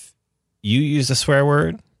 if you use a swear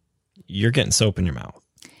word, you're getting soap in your mouth.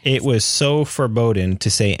 It was so foreboding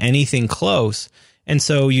to say anything close. And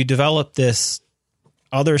so you develop this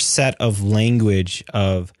other set of language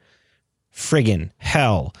of friggin',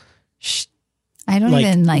 hell, I don't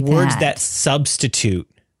even like words that. that substitute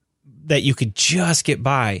that you could just get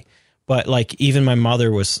by. But like even my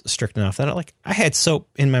mother was strict enough that like I had soap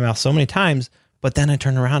in my mouth so many times, but then I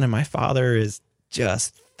turn around and my father is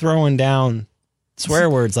just throwing down swear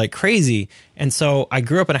words like crazy. And so I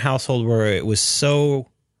grew up in a household where it was so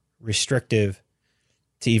restrictive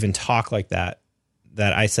to even talk like that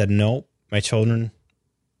I said, no, my children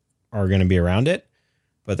are going to be around it,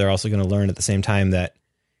 but they're also going to learn at the same time that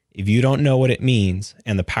if you don't know what it means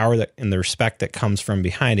and the power that and the respect that comes from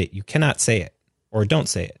behind it, you cannot say it or don't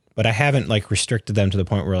say it. But I haven't like restricted them to the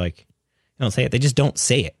point where like, you don't say it. They just don't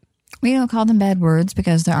say it. We don't call them bad words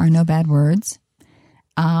because there are no bad words.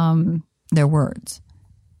 They're words.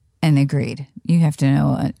 And agreed. You have to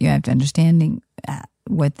know, you have to understand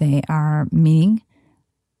what they are meaning.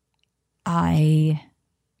 Zoe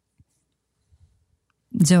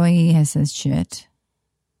has said shit.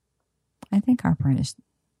 I think our apprentice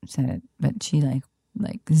said it, but she like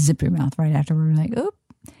zipped her mouth right afterward, like, oop.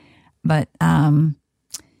 But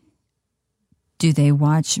do they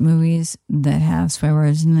watch movies that have swear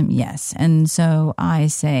words in them? Yes. And so I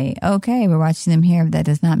say, okay, we're watching them here. But that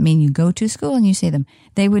does not mean you go to school and you say them.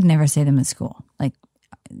 They would never say them at school. Like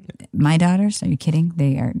my daughters, are you kidding?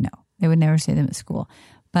 No, they would never say them at school.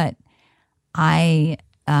 But sorry,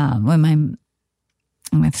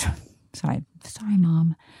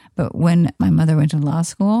 Mom. But when my mother went to law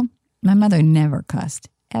school, my mother never cussed,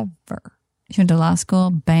 ever. She went to law school,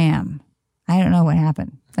 bam. I don't know what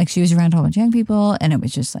happened. Like she was around a whole bunch of young people and it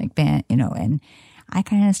was just like, bam, and I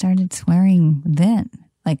kind of started swearing then.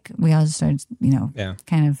 Like we all just started,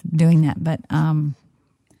 kind of doing that. But I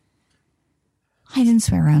didn't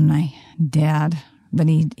swear around my dad, but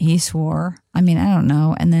he swore. I mean, I don't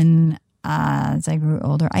know. And then as I grew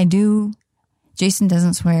older, I do. Jason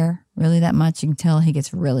doesn't swear really that much until he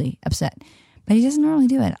gets really upset. But he doesn't normally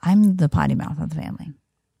do it. I'm the potty mouth of the family.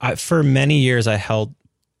 For many years, I held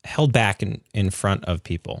back in front of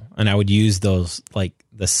people, and I would use those like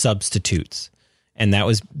the substitutes, and that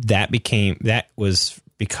was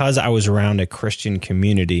because I was around a Christian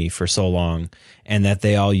community for so long, and that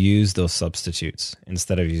they all used those substitutes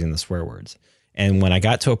instead of using the swear words. And when I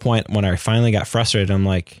got to a point when I finally got frustrated, I'm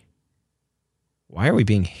like, why are we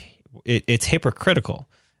being? It's hypocritical.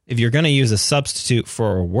 If you're going to use a substitute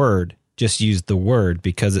for a word, just use the word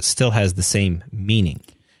because it still has the same meaning.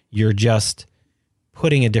 You're just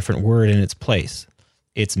putting a different word in its place.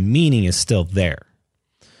 Its meaning is still there.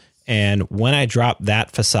 And when I dropped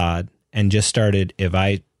that facade and just started, if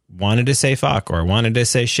I wanted to say fuck or wanted to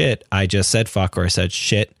say shit, I just said fuck or I said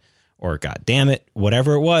shit or god damn it,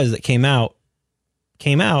 whatever it was that came out,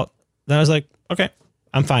 then I was like, okay,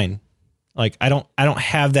 I'm fine. Like I don't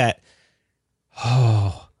have that.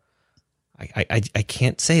 Oh, I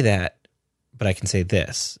can't say that, but I can say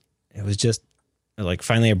this. It was just like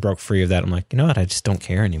finally I broke free of that. I'm like, you know what? I just don't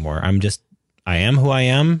care anymore. I am who I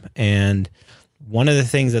am. And one of the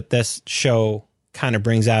things that this show kind of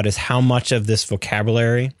brings out is how much of this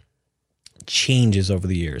vocabulary changes over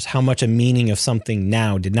the years, how much a meaning of something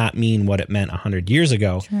now did not mean what it meant 100 years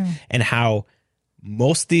ago. Sure. And how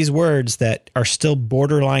most of these words that are still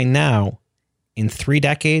borderline now in 3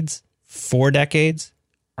 decades, 4 decades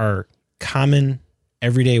are common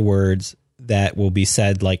everyday words that will be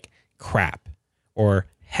said like crap or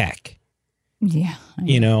heck. Yeah.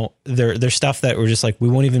 You know, there's stuff that we're just like, we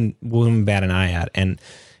won't even bat an eye at. And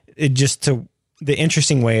it just the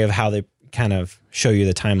interesting way of how they kind of show you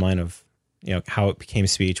the timeline of, you know, how it became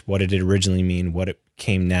speech, what did it originally mean, what it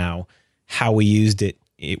became now, how we used it,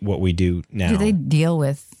 what we do now. Do they deal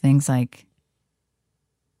with things like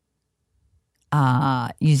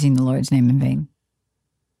using the Lord's name in vain?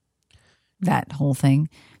 That whole thing?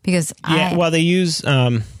 Because they use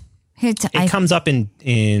it comes up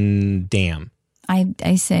in Damn. I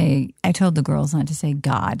told the girls not to say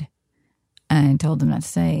God. And I told them not to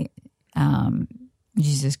say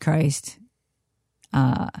Jesus Christ.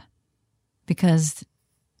 Because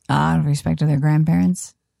out of respect to their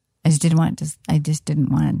grandparents, I just didn't want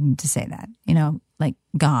them to say that. You know, like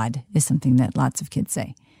God is something that lots of kids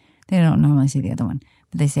say. They don't normally say the other one,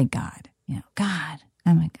 but they say God. You know, God.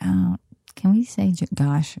 I'm like, oh, can we say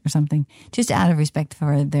gosh or something? Just out of respect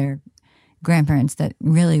for their grandparents that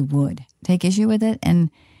really would take issue with it. And,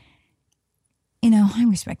 you know, I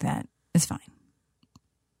respect that. It's fine.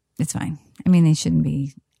 It's fine. I mean, they shouldn't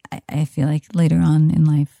be. I feel like later on in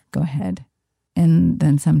life, go ahead. And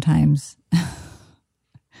then sometimes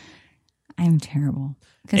I'm terrible.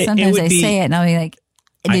 Because sometimes I say it and I'll be like,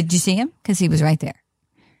 did you see him? Because he was right there.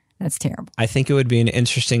 That's terrible. I think it would be an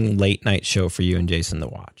interesting late night show for you and Jason to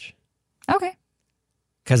watch. Okay.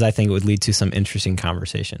 Because I think it would lead to some interesting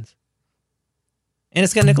conversations. And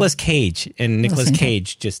it's got Nicolas Cage, and Nicolas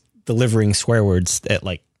Cage just delivering swear words at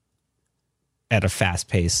a fast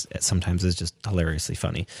pace sometimes is just hilariously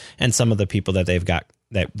funny. And some of the people that they've got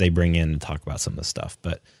that they bring in and talk about some of the stuff.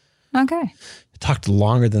 But okay. I talked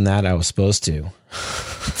longer than that I was supposed to.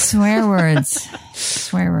 Swear words.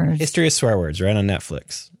 Swear words. History of Swear Words, right on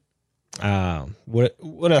Netflix.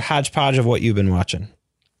 What a hodgepodge of what you've been watching.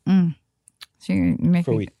 So you're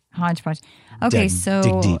making hodgepodge. Okay,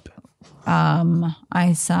 dig deep.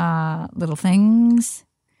 I saw Little Things.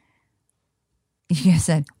 You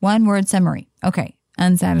said one word summary. Okay,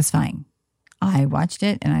 unsatisfying. I watched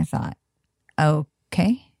it and I thought,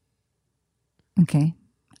 okay.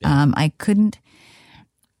 Yeah. I couldn't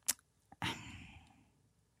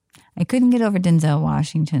get over Denzel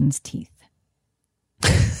Washington's teeth.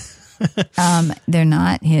 They're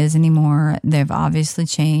not his anymore. They've obviously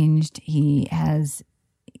changed. He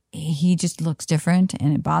just looks different,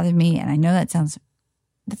 and it bothered me. And I know that sounds.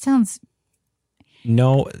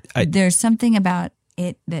 No, there's something about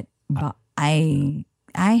it that I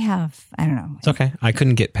don't know. It's okay. I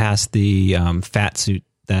couldn't get past the fat suit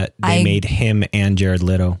that they made him and Jared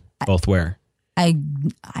Leto both wear.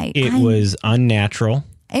 It was unnatural.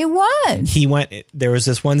 It was. There was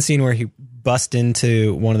this one scene where he bust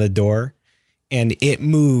into one of the door, and it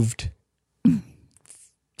moved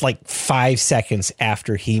like 5 seconds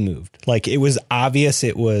after he moved. Like, it was obvious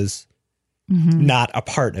it was not a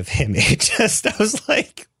part of him. I was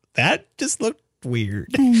like, that just looked weird.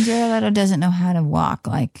 And Jared Leto doesn't know how to walk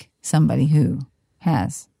like somebody who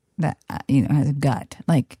has that, has a gut.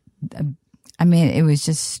 Like, I mean, it was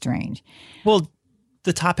just strange. Well,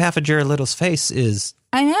 the top half of Jared Leto's face is,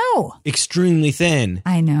 I know, extremely thin.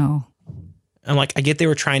 I know. I'm like, I get they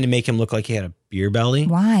were trying to make him look like he had a beer belly.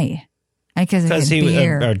 Why? Because he was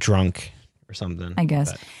a drunk or something, I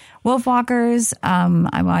guess. But Wolfwalkers.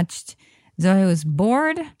 I watched. Zoe was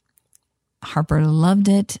bored. Harper loved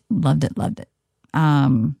it.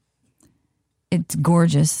 It's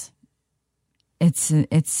gorgeous.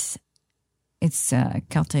 It's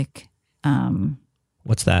Celtic.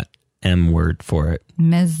 What's that M word for it?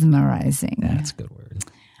 Mesmerizing. That's a good word.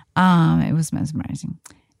 It was mesmerizing,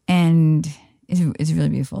 and it's really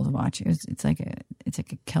beautiful to watch. It's like a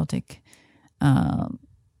Celtic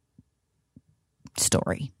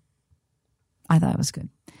story. I thought it was good.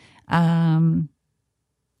 It's on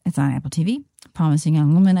Apple TV. Promising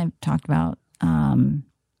Young Woman I've talked about, but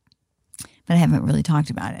I haven't really talked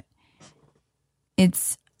about it.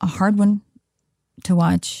 It's a hard one to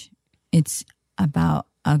watch. It's about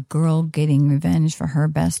a girl getting revenge for her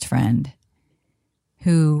best friend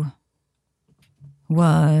who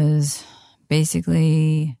was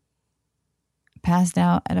basically passed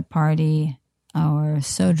out at a party or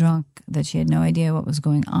so drunk that she had no idea what was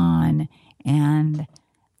going on. And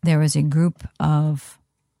there was a group of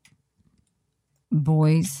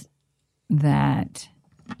boys that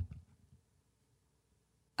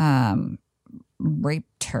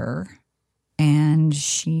raped her, and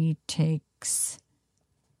she takes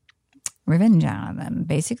revenge out of them,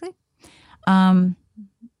 basically.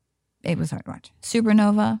 It was hard to watch.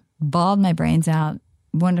 Supernova, bawled my brains out.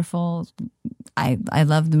 Wonderful. I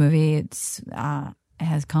love the movie. It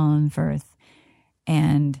has Colin Firth,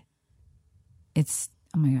 and it's,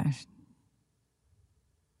 oh my gosh,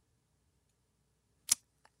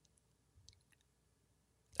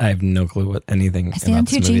 I have no clue what anything about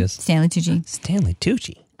this movie is. Stanley Tucci. Stanley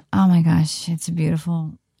Tucci. Oh my gosh, it's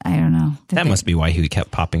beautiful. I don't know. That must be why he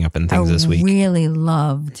kept popping up in things this week. I really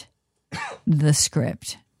loved the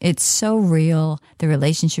script. It's so real. The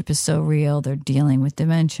relationship is so real. They're dealing with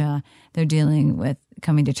dementia. They're dealing with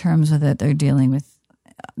coming to terms with it. They're dealing with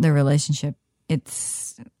their relationship.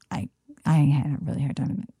 I had a really hard time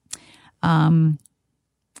with it. And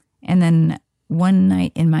then one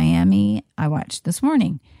night in Miami, I watched This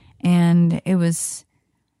Morning, and it's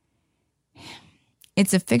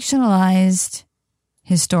a fictionalized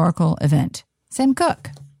historical event. Sam Cooke.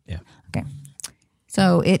 Yeah. Okay.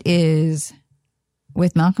 So it is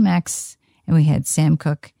with Malcolm X, and we had Sam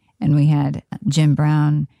Cooke, and we had Jim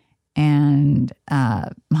Brown, and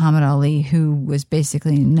Muhammad Ali, who was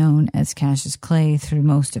basically known as Cassius Clay through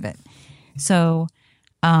most of it. So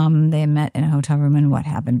they met in a hotel room, and what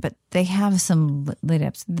happened? But they have some lead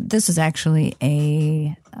ups. This was actually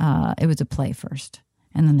it was a play first,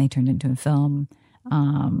 and then they turned into a film.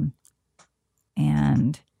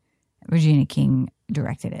 And Regina King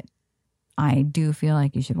directed it. I do feel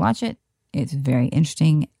like you should watch it. It's very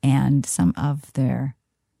interesting, and some of their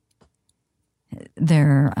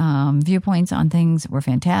viewpoints on things were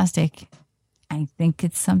fantastic. I think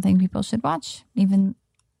it's something people should watch, even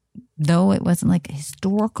though it wasn't like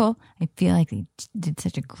historical. I feel like they did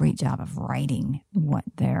such a great job of writing what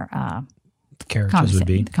their The characters would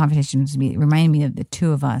be. The conversations would be. It reminded me of The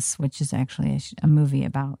Two of Us, which is actually a movie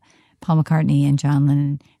about Paul McCartney and John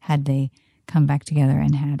Lennon. Had they come back together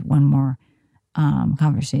and had one more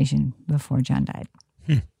conversation before John died.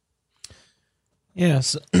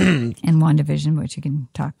 Yes. And WandaVision, which you can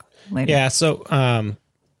talk later. Yeah. So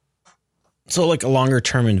like a longer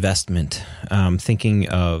term investment, thinking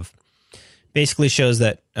of basically shows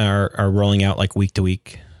that are rolling out like week to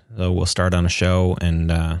week. So we'll start on a show,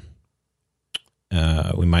 and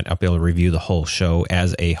we might not be able to review the whole show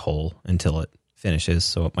as a whole until it finishes.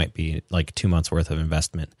 So it might be like 2 months worth of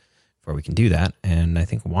investment before we can do that. And I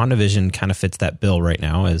think WandaVision kind of fits that bill right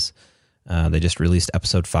now, as they just released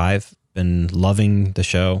episode 5. Been loving the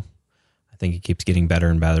show. I think it keeps getting better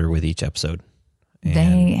and better with each episode. And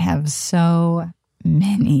they have so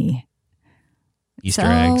many Easter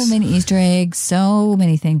eggs. So many Easter eggs, so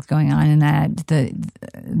many things going on in that.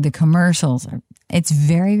 The commercials are, it's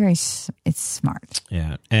very, very, it's smart.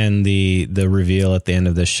 Yeah. And the reveal at the end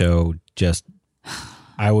of the show,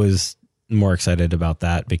 I was more excited about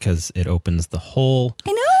that because it opens the whole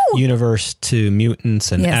universe to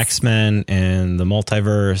mutants and X-Men and the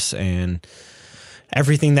multiverse and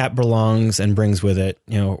everything that belongs and brings with it,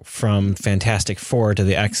 from Fantastic Four to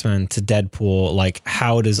the X-Men to Deadpool. Like,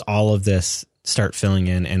 how does all of this start filling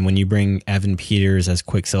in? And when you bring Evan Peters as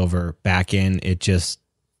Quicksilver back in, it just,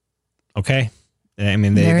 okay. I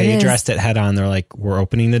mean, they addressed it head on. They're like, we're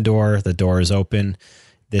opening the door is open.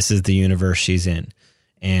 This is the universe she's in.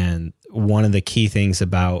 And one of the key things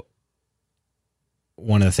about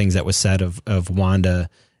one of the things that was said of Wanda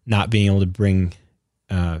not being able to bring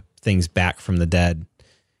things back from the dead.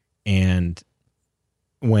 And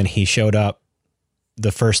when he showed up,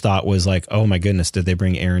 the first thought was like, oh my goodness, did they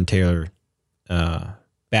bring Aaron Taylor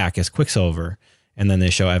back as Quicksilver? And then they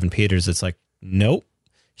show Evan Peters. It's like, nope,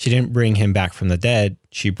 she didn't bring him back from the dead.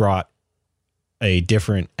 She brought a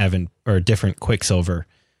different different Quicksilver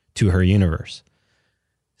to her universe.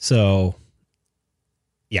 So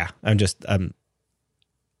yeah,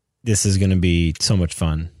 this is going to be so much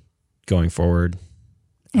fun going forward.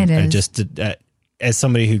 It is. Just as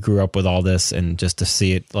somebody who grew up with all this, and just to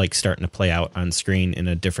see it like starting to play out on screen in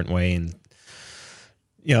a different way, and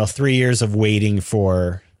 3 years of waiting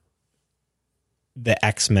for the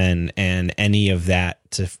X-Men and any of that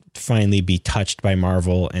to finally be touched by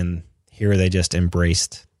Marvel, and here they just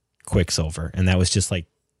embraced Quicksilver, and that was just like,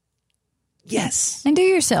 yes. And do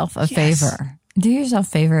yourself a favor. Do yourself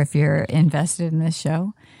a favor if you're invested in this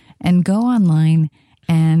show, and go online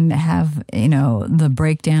and have, the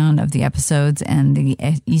breakdown of the episodes and the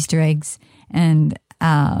Easter eggs and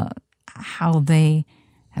how they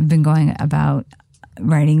have been going about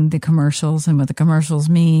writing the commercials and what the commercials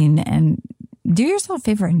mean. And do yourself a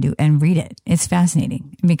favor and read it. It's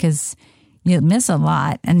fascinating because you miss a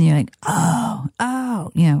lot and you're like, oh,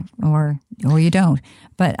 or you don't.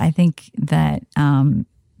 But I think that kind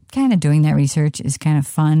of doing that research is kind of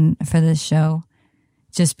fun for this show.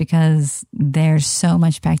 Just because there's so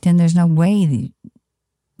much packed in, there's no way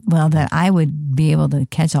that I would be able to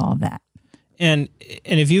catch all of that. And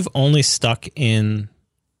if you've only stuck in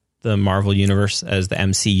the Marvel universe as the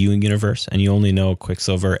MCU universe, and you only know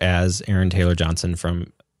Quicksilver as Aaron Taylor Johnson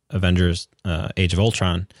from Avengers Age of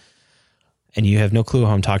Ultron, and you have no clue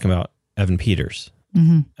how I'm talking about Evan Peters,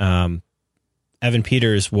 Evan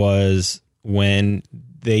Peters was when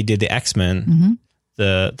they did the X-Men,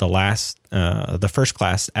 the first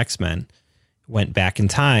class X-Men went back in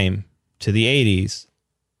time to the 80s.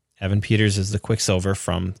 Evan Peters is the Quicksilver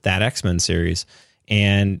from that X-Men series.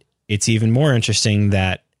 And it's even more interesting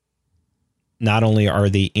that not only are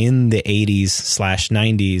they in the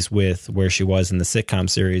 80s/90s with where she was in the sitcom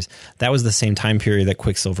series, that was the same time period that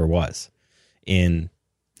Quicksilver was in.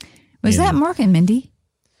 Was that Mork and Mindy?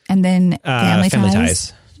 And then Family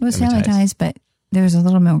Ties? It was Family Ties, but there was a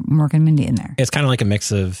little Mork and Mindy in there. It's kind of like a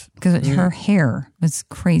mix of... Because her hair was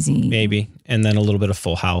crazy. Maybe. And then a little bit of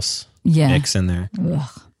Full House mix in there. Ugh.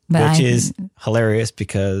 Which is hilarious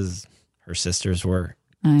because her sisters were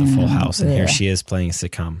the Full House, and here she is playing a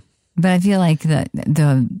sitcom. But I feel like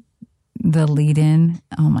the lead in,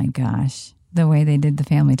 oh my gosh, the way they did the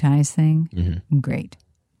Family Ties thing, great,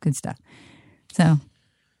 good stuff. So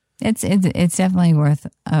it's definitely worth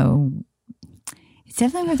it's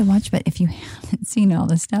definitely worth a watch. But if you haven't seen all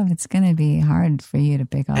this stuff, it's going to be hard for you to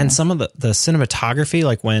pick up. And some of the cinematography,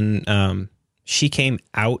 like when she came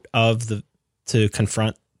out of to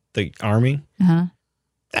confront the army. That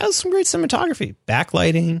was some great cinematography,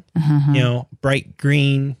 backlighting, bright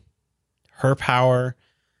green, her power.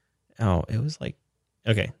 Oh, it was like,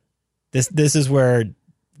 okay, this is where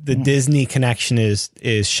the Disney connection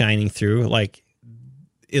is shining through. Like,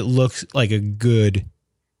 it looks like a good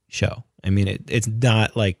show. I mean, it's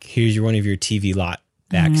not like here's one of your TV lot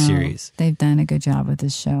back series. They've done a good job with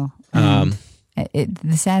this show.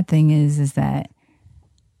 The sad thing is that,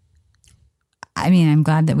 I mean, I'm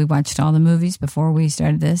glad that we watched all the movies before we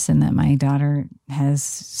started this, and that my daughter has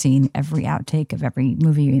seen every outtake of every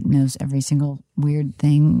movie and knows every single weird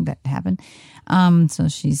thing that happened. So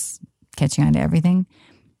she's catching on to everything.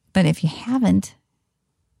 But if you haven't,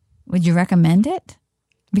 would you recommend it?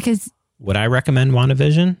 Because would I recommend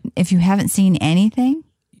WandaVision? If you haven't seen anything,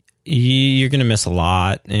 you're going to miss a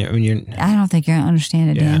lot. I mean, I don't think you're going to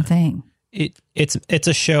understand a damn thing. It's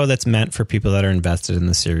a show that's meant for people that are invested in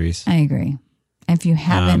the series. I agree. If you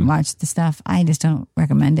haven't watched the stuff, I just don't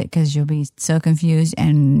recommend it because you'll be so confused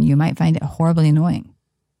and you might find it horribly annoying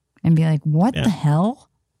and be like, what the hell?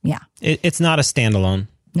 Yeah. It's not a standalone.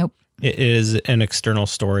 Nope. It is an external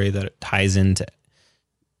story that ties into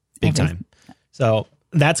big time. So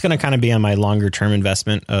that's going to kind of be on my longer term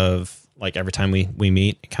investment of like every time we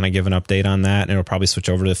meet, kind of give an update on that. And it'll probably switch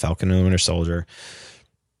over to the Falcon and the Winter Soldier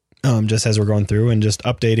just as we're going through and just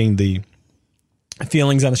updating the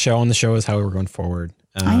feelings on the show. And the show is how we're going forward.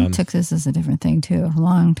 I took this as a different thing too.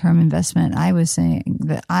 Long-term investment. I was saying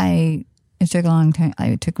that it took a long time.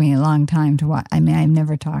 It took me a long time to watch. I mean, I've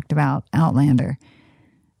never talked about Outlander,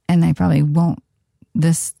 and I probably won't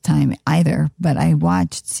this time either, but I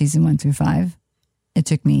watched season 1 through 5. It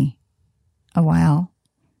took me a while,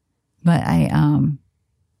 but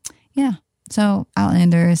so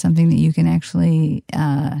Outlander is something that you can actually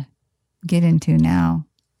get into now.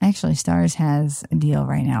 Actually, Starz has a deal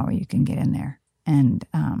right now where you can get in there and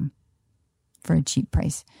for a cheap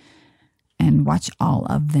price and watch all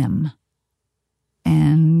of them.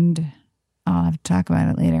 And I'll have to talk about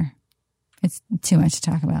it later. It's too much to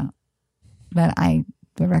talk about, but I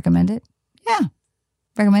would recommend it. Yeah,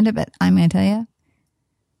 recommend it. But I'm going to tell you,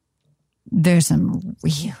 there's some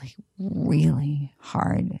really, really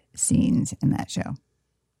hard scenes in that show.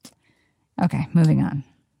 Okay, moving on.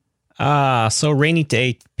 So rainy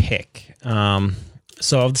day pick.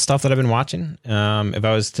 So of the stuff that I've been watching, if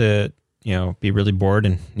I was to, be really bored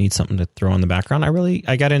and need something to throw in the background,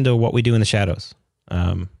 I got into What We Do in the Shadows.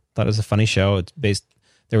 Thought it was a funny show.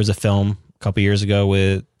 There was a film a couple years ago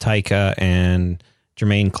with Taika and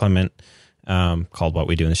Jermaine Clement, called What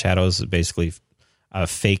We Do in the Shadows. Basically a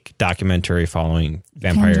fake documentary following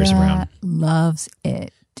vampires around. Loves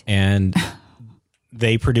it. And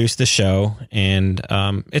they produced the show, and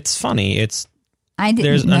it's funny. I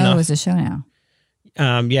didn't know it was a show now.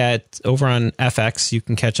 It's over on FX. You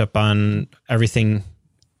can catch up on everything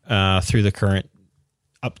up to the current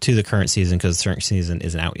season, because the current season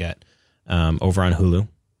isn't out yet. Over on Hulu.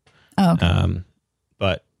 Oh, okay.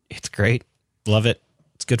 But it's great. Love it.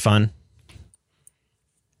 It's good fun.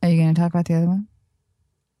 Are you going to talk about the other one?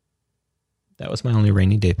 That was my only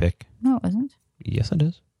rainy day pick. No, it wasn't. Yes, it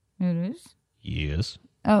is. It is? Yes.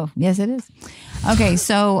 Oh, yes, it is. Okay,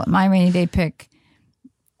 so my rainy day pick,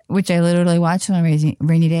 which I literally watched on a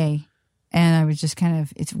rainy day, and I was just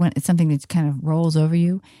it's something that kind of rolls over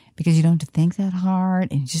you because you don't have to think that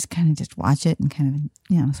hard, and you just kind of just watch it and kind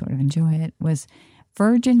of, sort of enjoy it, was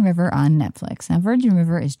Virgin River on Netflix. Now, Virgin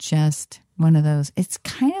River is just one of those, it's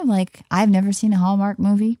kind of like, I've never seen a Hallmark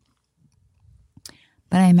movie,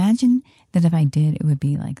 but I imagine that if I did, it would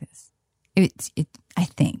be like this. I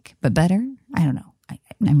think, but better. I don't know.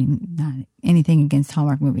 I mean, not anything against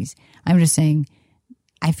Hallmark movies. I'm just saying,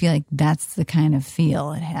 I feel like that's the kind of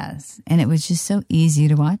feel it has, and it was just so easy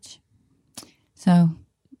to watch. So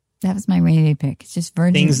that was my rainy day pick. It's just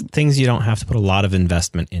Virgin things you don't have to put a lot of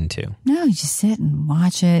investment into. No, you just sit and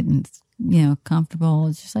watch it, and it's, comfortable.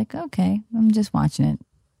 It's just like, okay, I'm just watching it.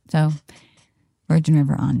 So Virgin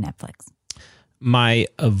River on Netflix. My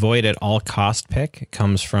avoid at all cost pick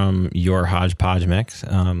comes from your hodgepodge mix.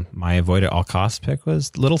 My avoid at all cost pick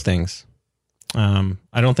was Little Things. I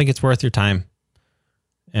don't think it's worth your time.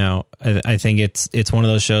 I think it's one of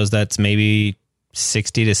those shows that's maybe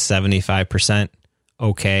 60 to 75%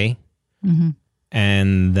 okay. Mm-hmm.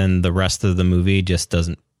 And then the rest of the movie just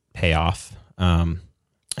doesn't pay off.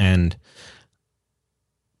 And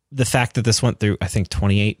the fact that this went through, I think,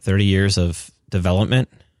 28, 30 years of development.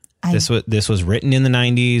 This was written in the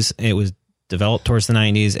 90s. It was developed towards the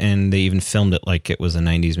 90s, and they even filmed it like it was a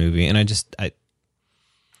 90s movie. And I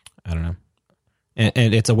don't know.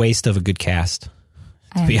 And it's a waste of a good cast,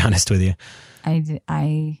 to be honest with you.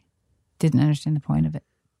 I didn't understand the point of it.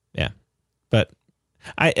 Yeah. But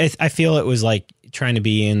I feel it was like trying to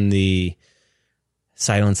be in the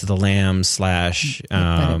Silence of the Lambs / but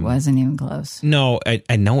it wasn't even close. No,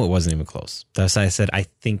 I know it wasn't even close. That's why I said I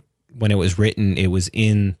think when it was written, it was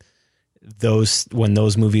in when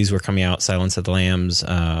those movies were coming out, Silence of the Lambs,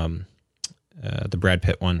 the Brad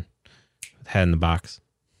Pitt one, Head in the Box.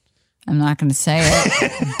 I'm not going to say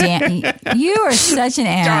it. Damn, you are such an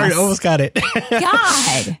ass. Darn, almost got it.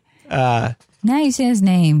 God. Now you say his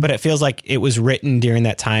name. But it feels like it was written during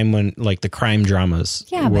that time when like the crime dramas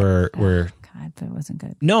were. God, but it wasn't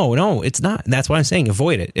good. No, it's not. That's why I'm saying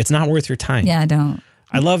avoid it. It's not worth your time. Yeah, I don't.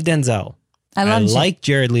 I love Denzel. I like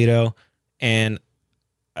Jared Leto, and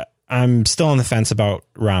I'm still on the fence about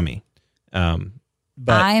Rami. But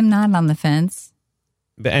I am not on the fence.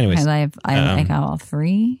 But anyways, I like all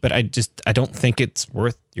three. But I don't think it's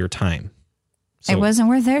worth your time. So, it wasn't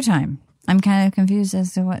worth their time. I'm kind of confused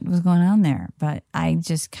as to what was going on there, but I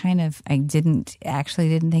just didn't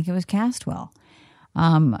think it was cast well.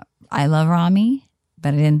 I love Rami,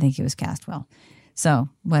 but I didn't think it was cast well. So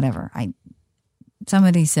whatever.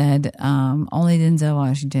 Somebody said only Denzel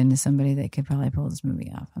Washington is somebody that could probably pull this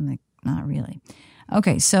movie off. I'm like, not really.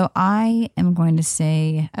 Okay, so I am going to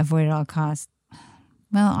say avoid at all costs.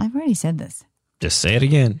 Well, I've already said this. Just say it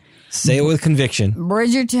again. Say it with conviction.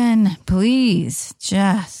 Bridgerton, please.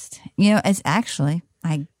 Just, it's actually,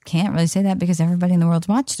 I can't really say that because everybody in the world's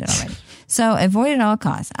watched it already. So avoid at all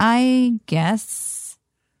costs. I guess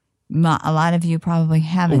a lot of you probably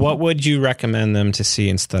haven't. What would you recommend them to see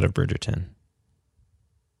instead of Bridgerton?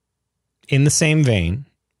 In the same vein,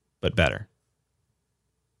 but better.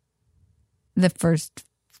 The first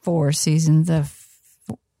 4 seasons of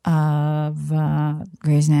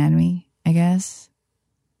Grey's Anatomy, I guess.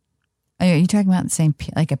 Are you talking about the same,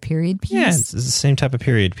 like a period piece? Yeah, it's the same type of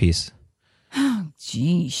period piece. Oh,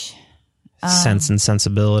 geesh. Sense and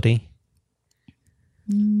Sensibility.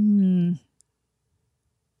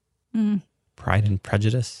 Pride and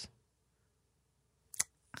Prejudice.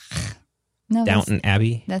 No, Downton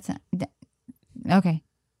Abbey. That's not okay.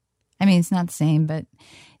 I mean, it's not the same, but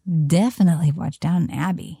definitely watch Downton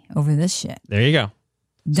Abbey over this shit. There you go.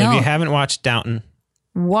 So if you haven't watched Downton,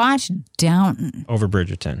 watch Downton over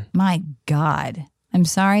Bridgerton. My God. I'm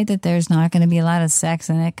sorry that there's not going to be a lot of sex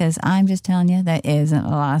in it, because I'm just telling you there isn't a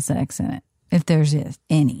lot of sex in it, if there's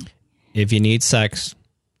any. If you need sex,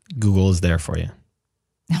 Google is there for you.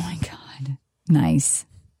 Oh my God. Nice.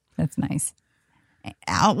 That's nice.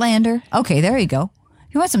 Outlander. Okay, there you go.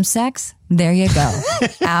 You want some sex? There you go.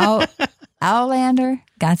 Outlander.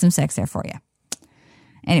 Got some sex there for you.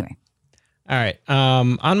 Anyway. All right.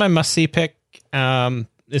 On my must-see pick,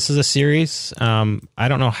 this is a series. I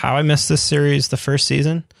don't know how I missed this series the first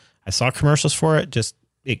season. I saw commercials for it.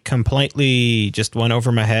 It completely just went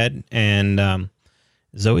over my head. And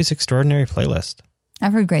Zoe's Extraordinary Playlist.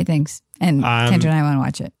 I've heard great things. And Kendra and I want to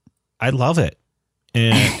watch it. I love it.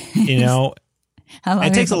 And,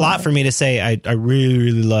 it takes a lot for me to say I really,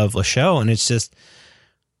 really love a show. And it's just...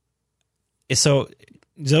 So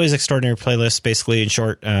Zoe's Extraordinary Playlist, basically, in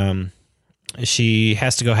short... she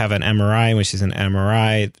has to go have an MRI. When she's in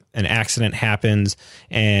MRI, an accident happens.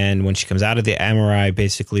 And when she comes out of the MRI,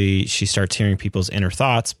 basically she starts hearing people's inner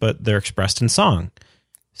thoughts, but they're expressed in song.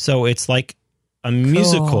 So it's like a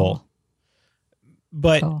musical,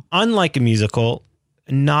 but unlike a musical,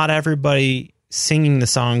 not everybody singing the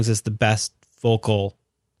songs is the best vocal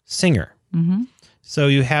singer. Mm-hmm. So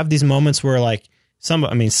you have these moments where like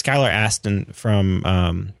Skylar Astin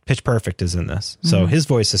from Pitch Perfect is in this. So his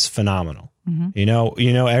voice is phenomenal. You know,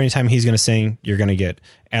 every time he's going to sing, you're going to get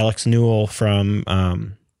Alex Newell from,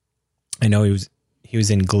 I know he was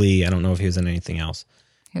in Glee. I don't know if he was in anything else.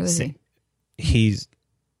 Who is he?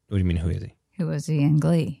 What do you mean, who is he? Who was he in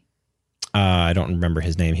Glee? I don't remember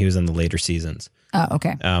his name. He was in the later seasons. Oh,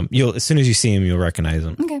 okay. As soon as you see him, you'll recognize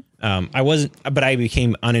him. Okay. I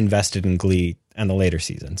became uninvested in Glee on the later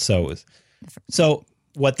season. So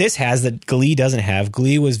what this has that Glee doesn't have,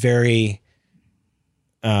 Glee was very,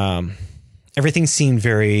 everything seemed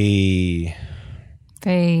very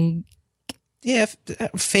Vague. Yeah,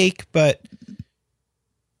 fake, but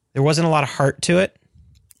there wasn't a lot of heart to it.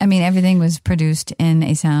 I mean, everything was produced in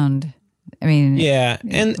a sound. I mean, yeah,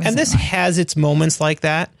 and this has its moments like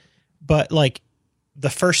that, but like the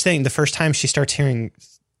first time she starts hearing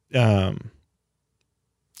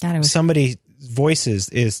somebody's voices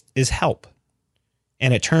is help,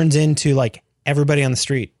 and it turns into like everybody on the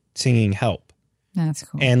street singing help. That's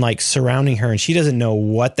cool. And like surrounding her, and she doesn't know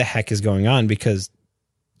what the heck is going on because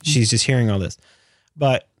she's just hearing all this.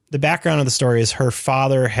 But the background of the story is her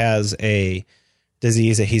father has a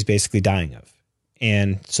disease that he's basically dying of.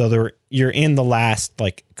 And so you're in the last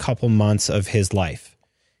like couple months of his life.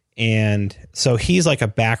 And so he's like a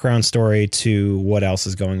background story to what else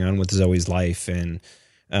is going on with Zoe's life and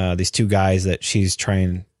these two guys that she's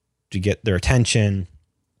trying to get their attention.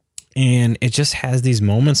 And it just has these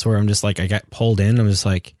moments where I'm just like, I got pulled in. I'm just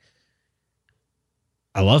like,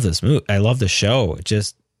 I love this movie. I love the show.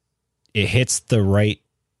 It hits the right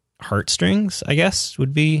heartstrings, I guess,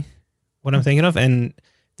 would be what I'm thinking of. And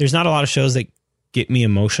there's not a lot of shows that get me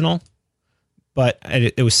emotional, but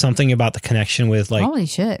it was something about the connection with like, holy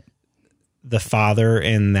shit, the father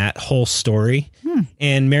and that whole story.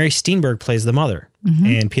 And Mary Steenburgen plays the mother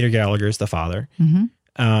and Peter Gallagher is the father.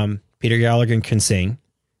 Peter Gallagher can sing.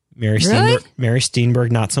 Mary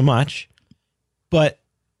Steenburgen, not so much, but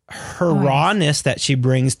her rawness that she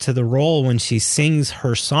brings to the role when she sings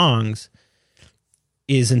her songs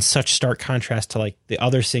is in such stark contrast to like the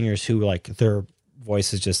other singers who like their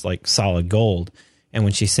voice is just like solid gold. And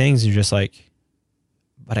when she sings, you're just like,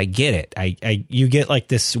 but I get it. You get like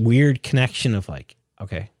this weird connection of like,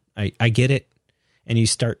 okay, I get it. And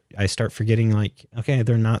I start forgetting like, okay,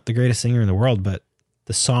 they're not the greatest singer in the world, but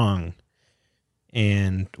the song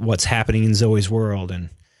and what's happening in Zoe's world. And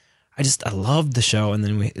I loved the show. And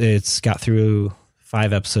then it's got through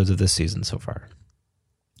 5 episodes of this season so far.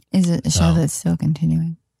 Is it a show that's still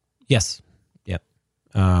continuing? Yes. Yep.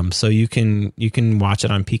 So you can watch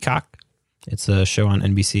it on Peacock. It's a show on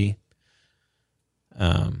NBC.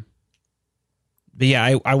 But yeah,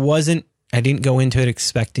 I didn't go into it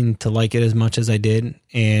expecting to like it as much as I did.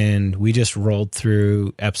 And we just rolled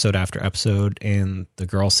through episode after episode and the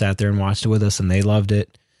girls sat there and watched it with us and they loved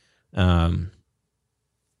it. I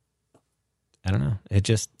don't know. It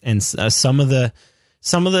just, and some of the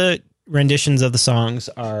renditions of the songs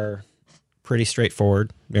are pretty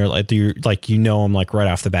straightforward. They're like, them like right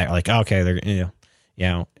off the bat, like, okay, they're,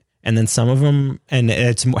 yeah. And then some of them, and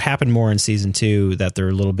it's happened more in season 2 that they're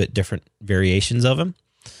a little bit different variations of them.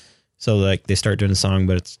 So like they start doing a song,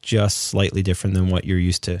 but it's just slightly different than what you're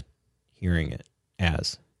used to hearing it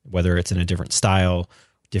as, whether it's in a different style,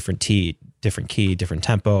 different key, different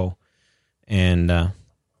tempo. And, yeah.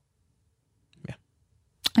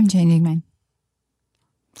 I'm changing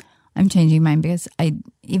mine because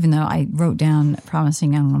even though I wrote down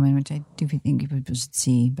Promising Young Woman, which I do think people should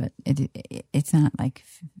see, but it's not like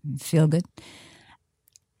feel good.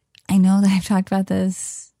 I know that I've talked about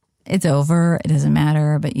this. It's over. It doesn't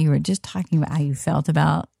matter. But you were just talking about how you felt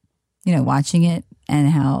about, watching it and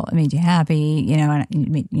how it made you happy,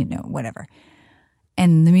 and whatever.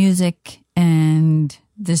 And the music and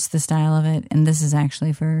just the style of it. And this is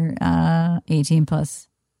actually for 18 plus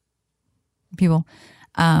people.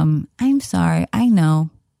 I'm sorry. I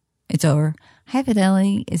know it's over. High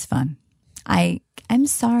Fidelity is fun. I'm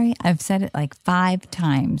sorry. I've said it like 5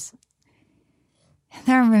 times.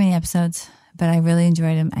 There aren't very many episodes, but I really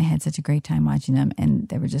enjoyed them. I had such a great time watching them and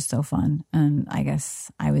they were just so fun. And I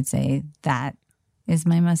guess I would say that is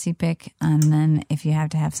my must-see pick. And then if you have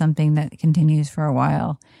to have something that continues for a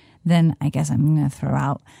while, then I guess I'm going to throw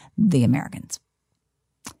out The Americans.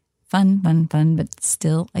 Fun, but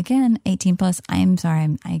still, again, 18 plus. I'm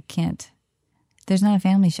sorry, I can't. There's not a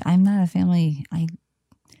family show. I'm not a family.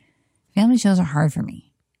 Family shows are hard for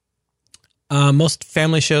me. Most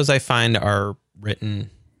family shows I find are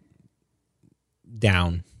written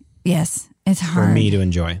down. Yes, it's hard for me to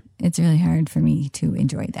enjoy. It's really hard for me to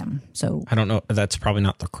enjoy them. So I don't know. That's probably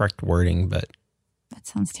not the correct wording, but that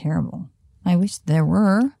sounds terrible. I wish there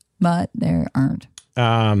were, but there aren't.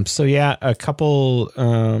 So yeah, a couple.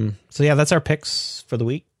 So yeah, that's our picks for the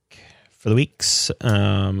week. For the weeks,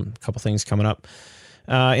 a couple things coming up.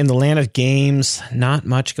 In the land of games, not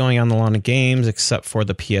much going on in the land of games except for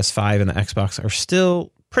the PS5 and the Xbox are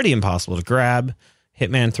still pretty impossible to grab.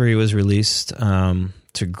 Hitman 3 was released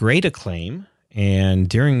to great acclaim,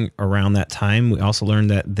 and around that time, we also learned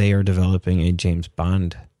that they are developing a James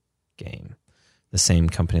Bond game, the same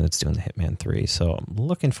company that's doing the Hitman 3. So I'm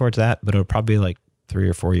looking forward to that, but it'll probably be like 3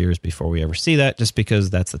 or 4 years before we ever see that, just because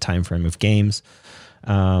that's the time frame of games.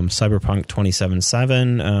 Cyberpunk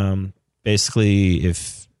 2077, basically,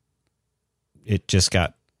 if it just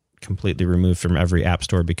got completely removed from every app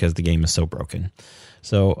store because the game is so broken.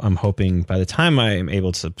 So I'm hoping by the time I am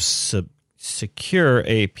able to secure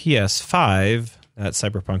a PS5, that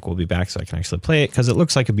Cyberpunk will be back so I can actually play it, because it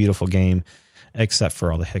looks like a beautiful game, except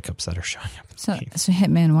for all the hiccups that are showing up. So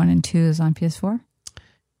Hitman 1 and 2 is on PS4?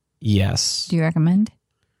 Yes. Do you recommend?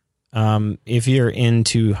 If you're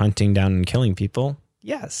into hunting down and killing people,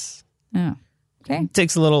 yes. Oh, okay. It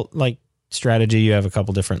takes a little like strategy. You have a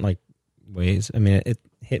couple different like ways. I mean,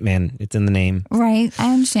 Hitman, it's in the name. Right.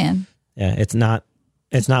 I understand. Yeah, it's not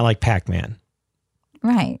like Pac-Man.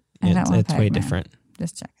 Right. It's way different.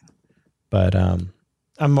 Just checking. But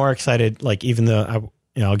I'm more excited, like, even though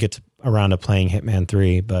I'll get around to playing Hitman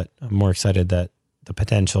 3, but I'm more excited that the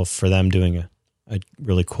potential for them doing a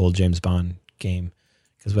really cool James Bond game,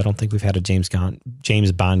 because I don't think we've had a James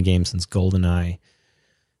Bond game since GoldenEye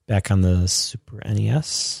back on the Super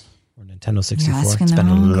NES or Nintendo 64. Yeah, it's been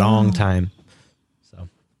a long time. So,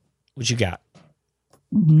 what you got?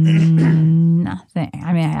 Nothing.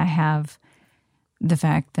 I mean, I have the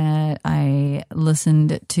fact that I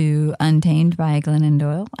listened to Untamed by Glennon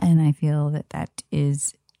Doyle, and I feel that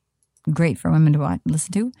is great for women to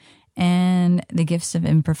listen to. And The Gifts of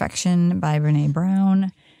Imperfection by Brene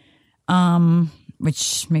Brown,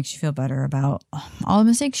 which makes you feel better about all the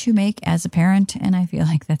mistakes you make as a parent, and I feel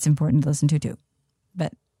like that's important to listen to too.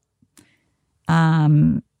 But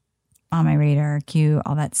on my radar, Q,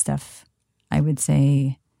 all that stuff, I would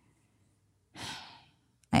say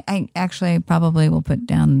I actually probably will put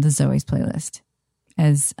down the Zoe's playlist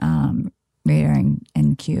as radar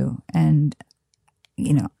and Q, and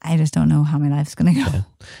I just don't know how my life's going to go.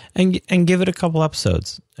 Yeah. And give it a couple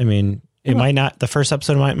episodes. I mean, might not, the first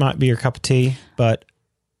episode might not be your cup of tea, but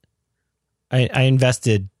I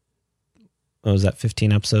invested, what was that,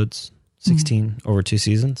 15 episodes, 16 over 2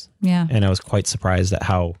 seasons? Yeah. And I was quite surprised at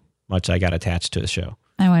how much I got attached to the show.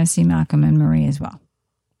 I want to see Malcolm and Marie as well.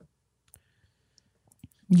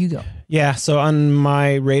 You go. Yeah, so on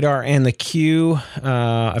my radar and the queue,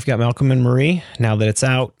 I've got Malcolm and Marie, now that it's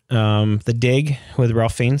out. The Dig with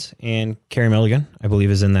Ralph Fiennes and Carey Mulligan, I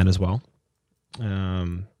believe, is in that as well.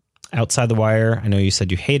 Outside the Wire, I know you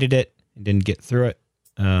said you hated it and didn't get through it.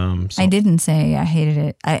 So. I didn't say I hated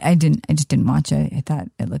it. I just didn't watch it. I thought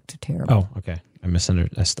it looked terrible. Oh, okay. I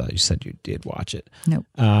misunderstood. I thought you said you did watch it. Nope.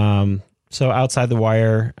 So Outside the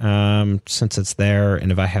Wire, since it's there,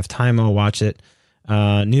 and if I have time, I'll watch it.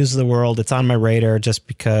 News of the World, it's on my radar just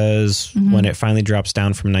because when it finally drops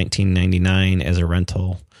down from $19.99 as a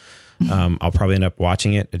rental, I'll probably end up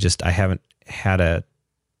watching it. I haven't had a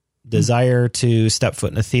desire to step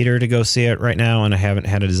foot in a theater to go see it right now, and I haven't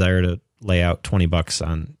had a desire to lay out $20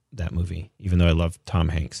 on that movie, even though I love Tom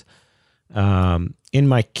Hanks. In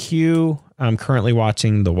my queue, I'm currently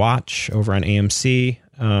watching The Watch over on AMC.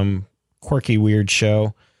 Quirky, weird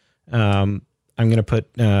show. I'm going to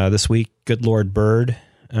put this week Good Lord Bird,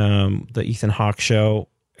 the Ethan Hawke show.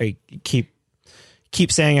 I keep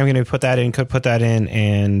saying I'm going to put that in,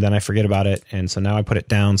 and then I forget about it. And so now I put it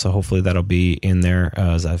down. So hopefully that'll be in there,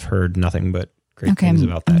 as I've heard nothing but great things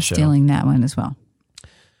about that show. I'm stealing that one as well.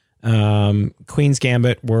 Queen's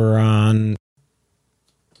Gambit, we're on.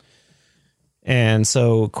 And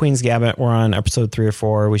so Queen's Gambit, we're on episode 3 or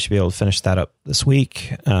 4. We should be able to finish that up this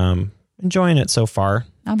week. Enjoying it so far.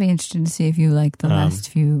 I'll be interested to see if you like the last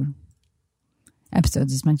few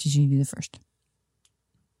episodes as much as you do the first.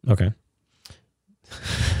 Okay.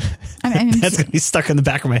 That's going to be stuck in the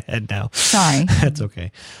back of my head now. Sorry. That's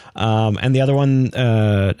okay. And the other one,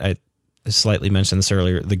 I slightly mentioned this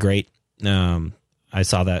earlier, The Great. I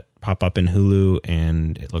saw that pop up in Hulu,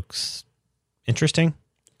 and it looks interesting.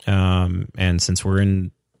 And since we're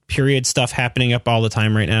in period stuff happening up all the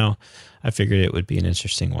time right now, I figured it would be an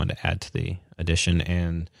interesting one to add to the edition.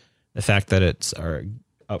 And the fact that it's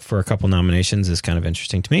up for a couple nominations is kind of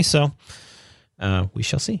interesting to me. So we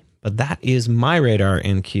shall see. But that is my radar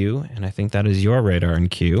in queue, and I think that is your radar in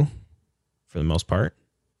queue for the most part.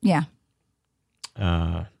 Yeah.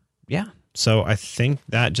 Yeah. So I think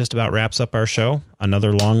that just about wraps up our show.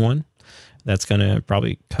 Another long one. That's going to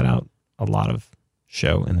probably cut out a lot of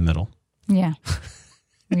show in the middle. Yeah,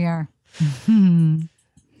 we are. So,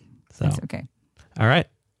 That's okay. all right.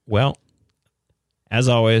 Well, as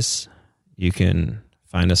always, you can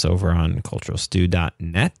find us over on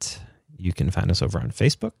culturalstew.net. You can find us over on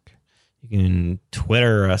Facebook. You can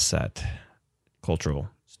Twitter us at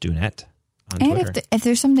culturalstewnet on And Twitter. if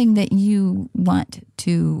there's something that you want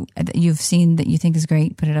to, that you've seen that you think is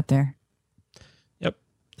great, put it up there. Yep.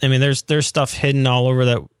 I mean, there's stuff hidden all over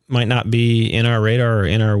that might not be in our radar or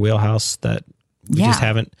in our wheelhouse that we just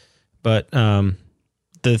haven't. But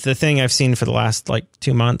the thing I've seen for the last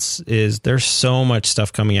 2 months is there's so much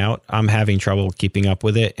stuff coming out. I'm having trouble keeping up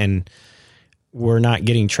with it, and we're not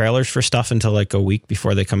getting trailers for stuff until a week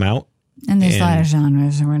before they come out. And there's a lot of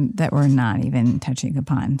genres that we're not even touching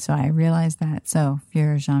upon. So I realize that. So if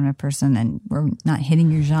you're a genre person and we're not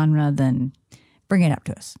hitting your genre, then bring it up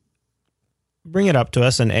to us. Bring it up to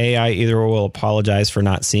us, and A, I either will apologize for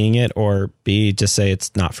not seeing it, or B, just say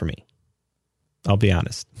it's not for me. I'll be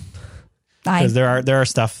honest. Because there are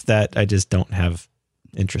stuff that I just don't have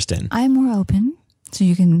interest in. I'm more open, so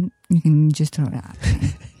you can just throw it out.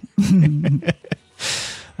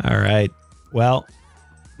 All right. Well,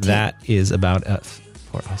 that is about it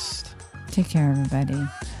for us. Take care, everybody.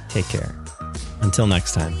 Take care. Until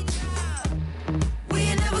next time. We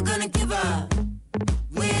ain't never gonna give up.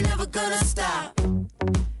 We ain't never gonna stop.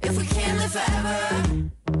 If we can't live forever,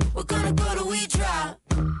 we're gonna go till we drop.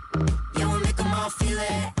 Yeah, we'll make them all feel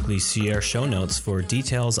it. Please see our show notes for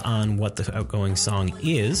details on what the outgoing song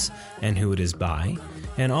is and who it is by.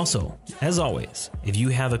 And also, as always, if you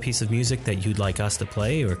have a piece of music that you'd like us to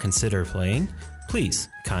play or consider playing, please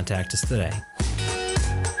contact us today.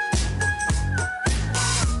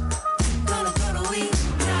 Gonna go till we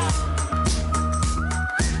drop.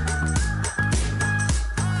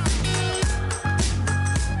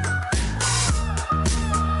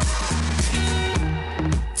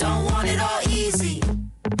 Don't want it all easy,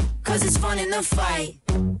 'cause it's fun in the fight.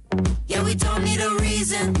 Yeah, we don't need a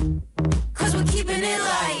reason, 'cause we're keeping it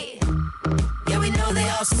light. Yeah, we know they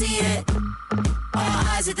all see it, all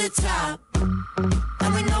eyes at the top.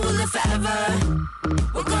 And we know we'll live forever.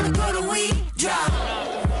 We're gonna go till we drop.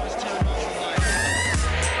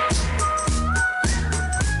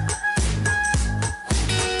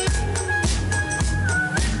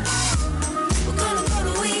 We're gonna go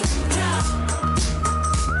till we drop.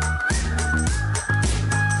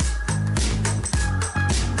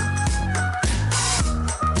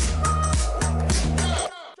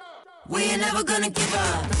 We ain't never gonna give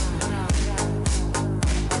up.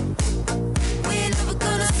 We ain't never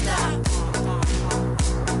gonna stop.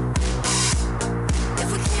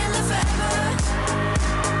 If we can't live forever,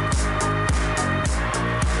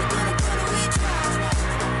 we're gonna go till we drop.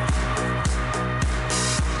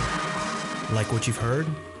 Like what you've heard?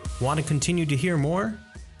 Want to continue to hear more?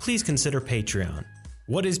 Please consider Patreon.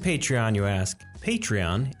 What is Patreon, you ask?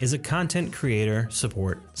 Patreon is a content creator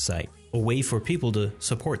support site, a way for people to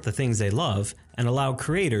support the things they love and allow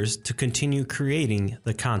creators to continue creating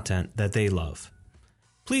the content that they love.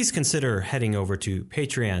 Please consider heading over to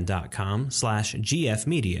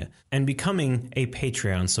patreon.com/gfmedia and becoming a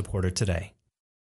Patreon supporter today.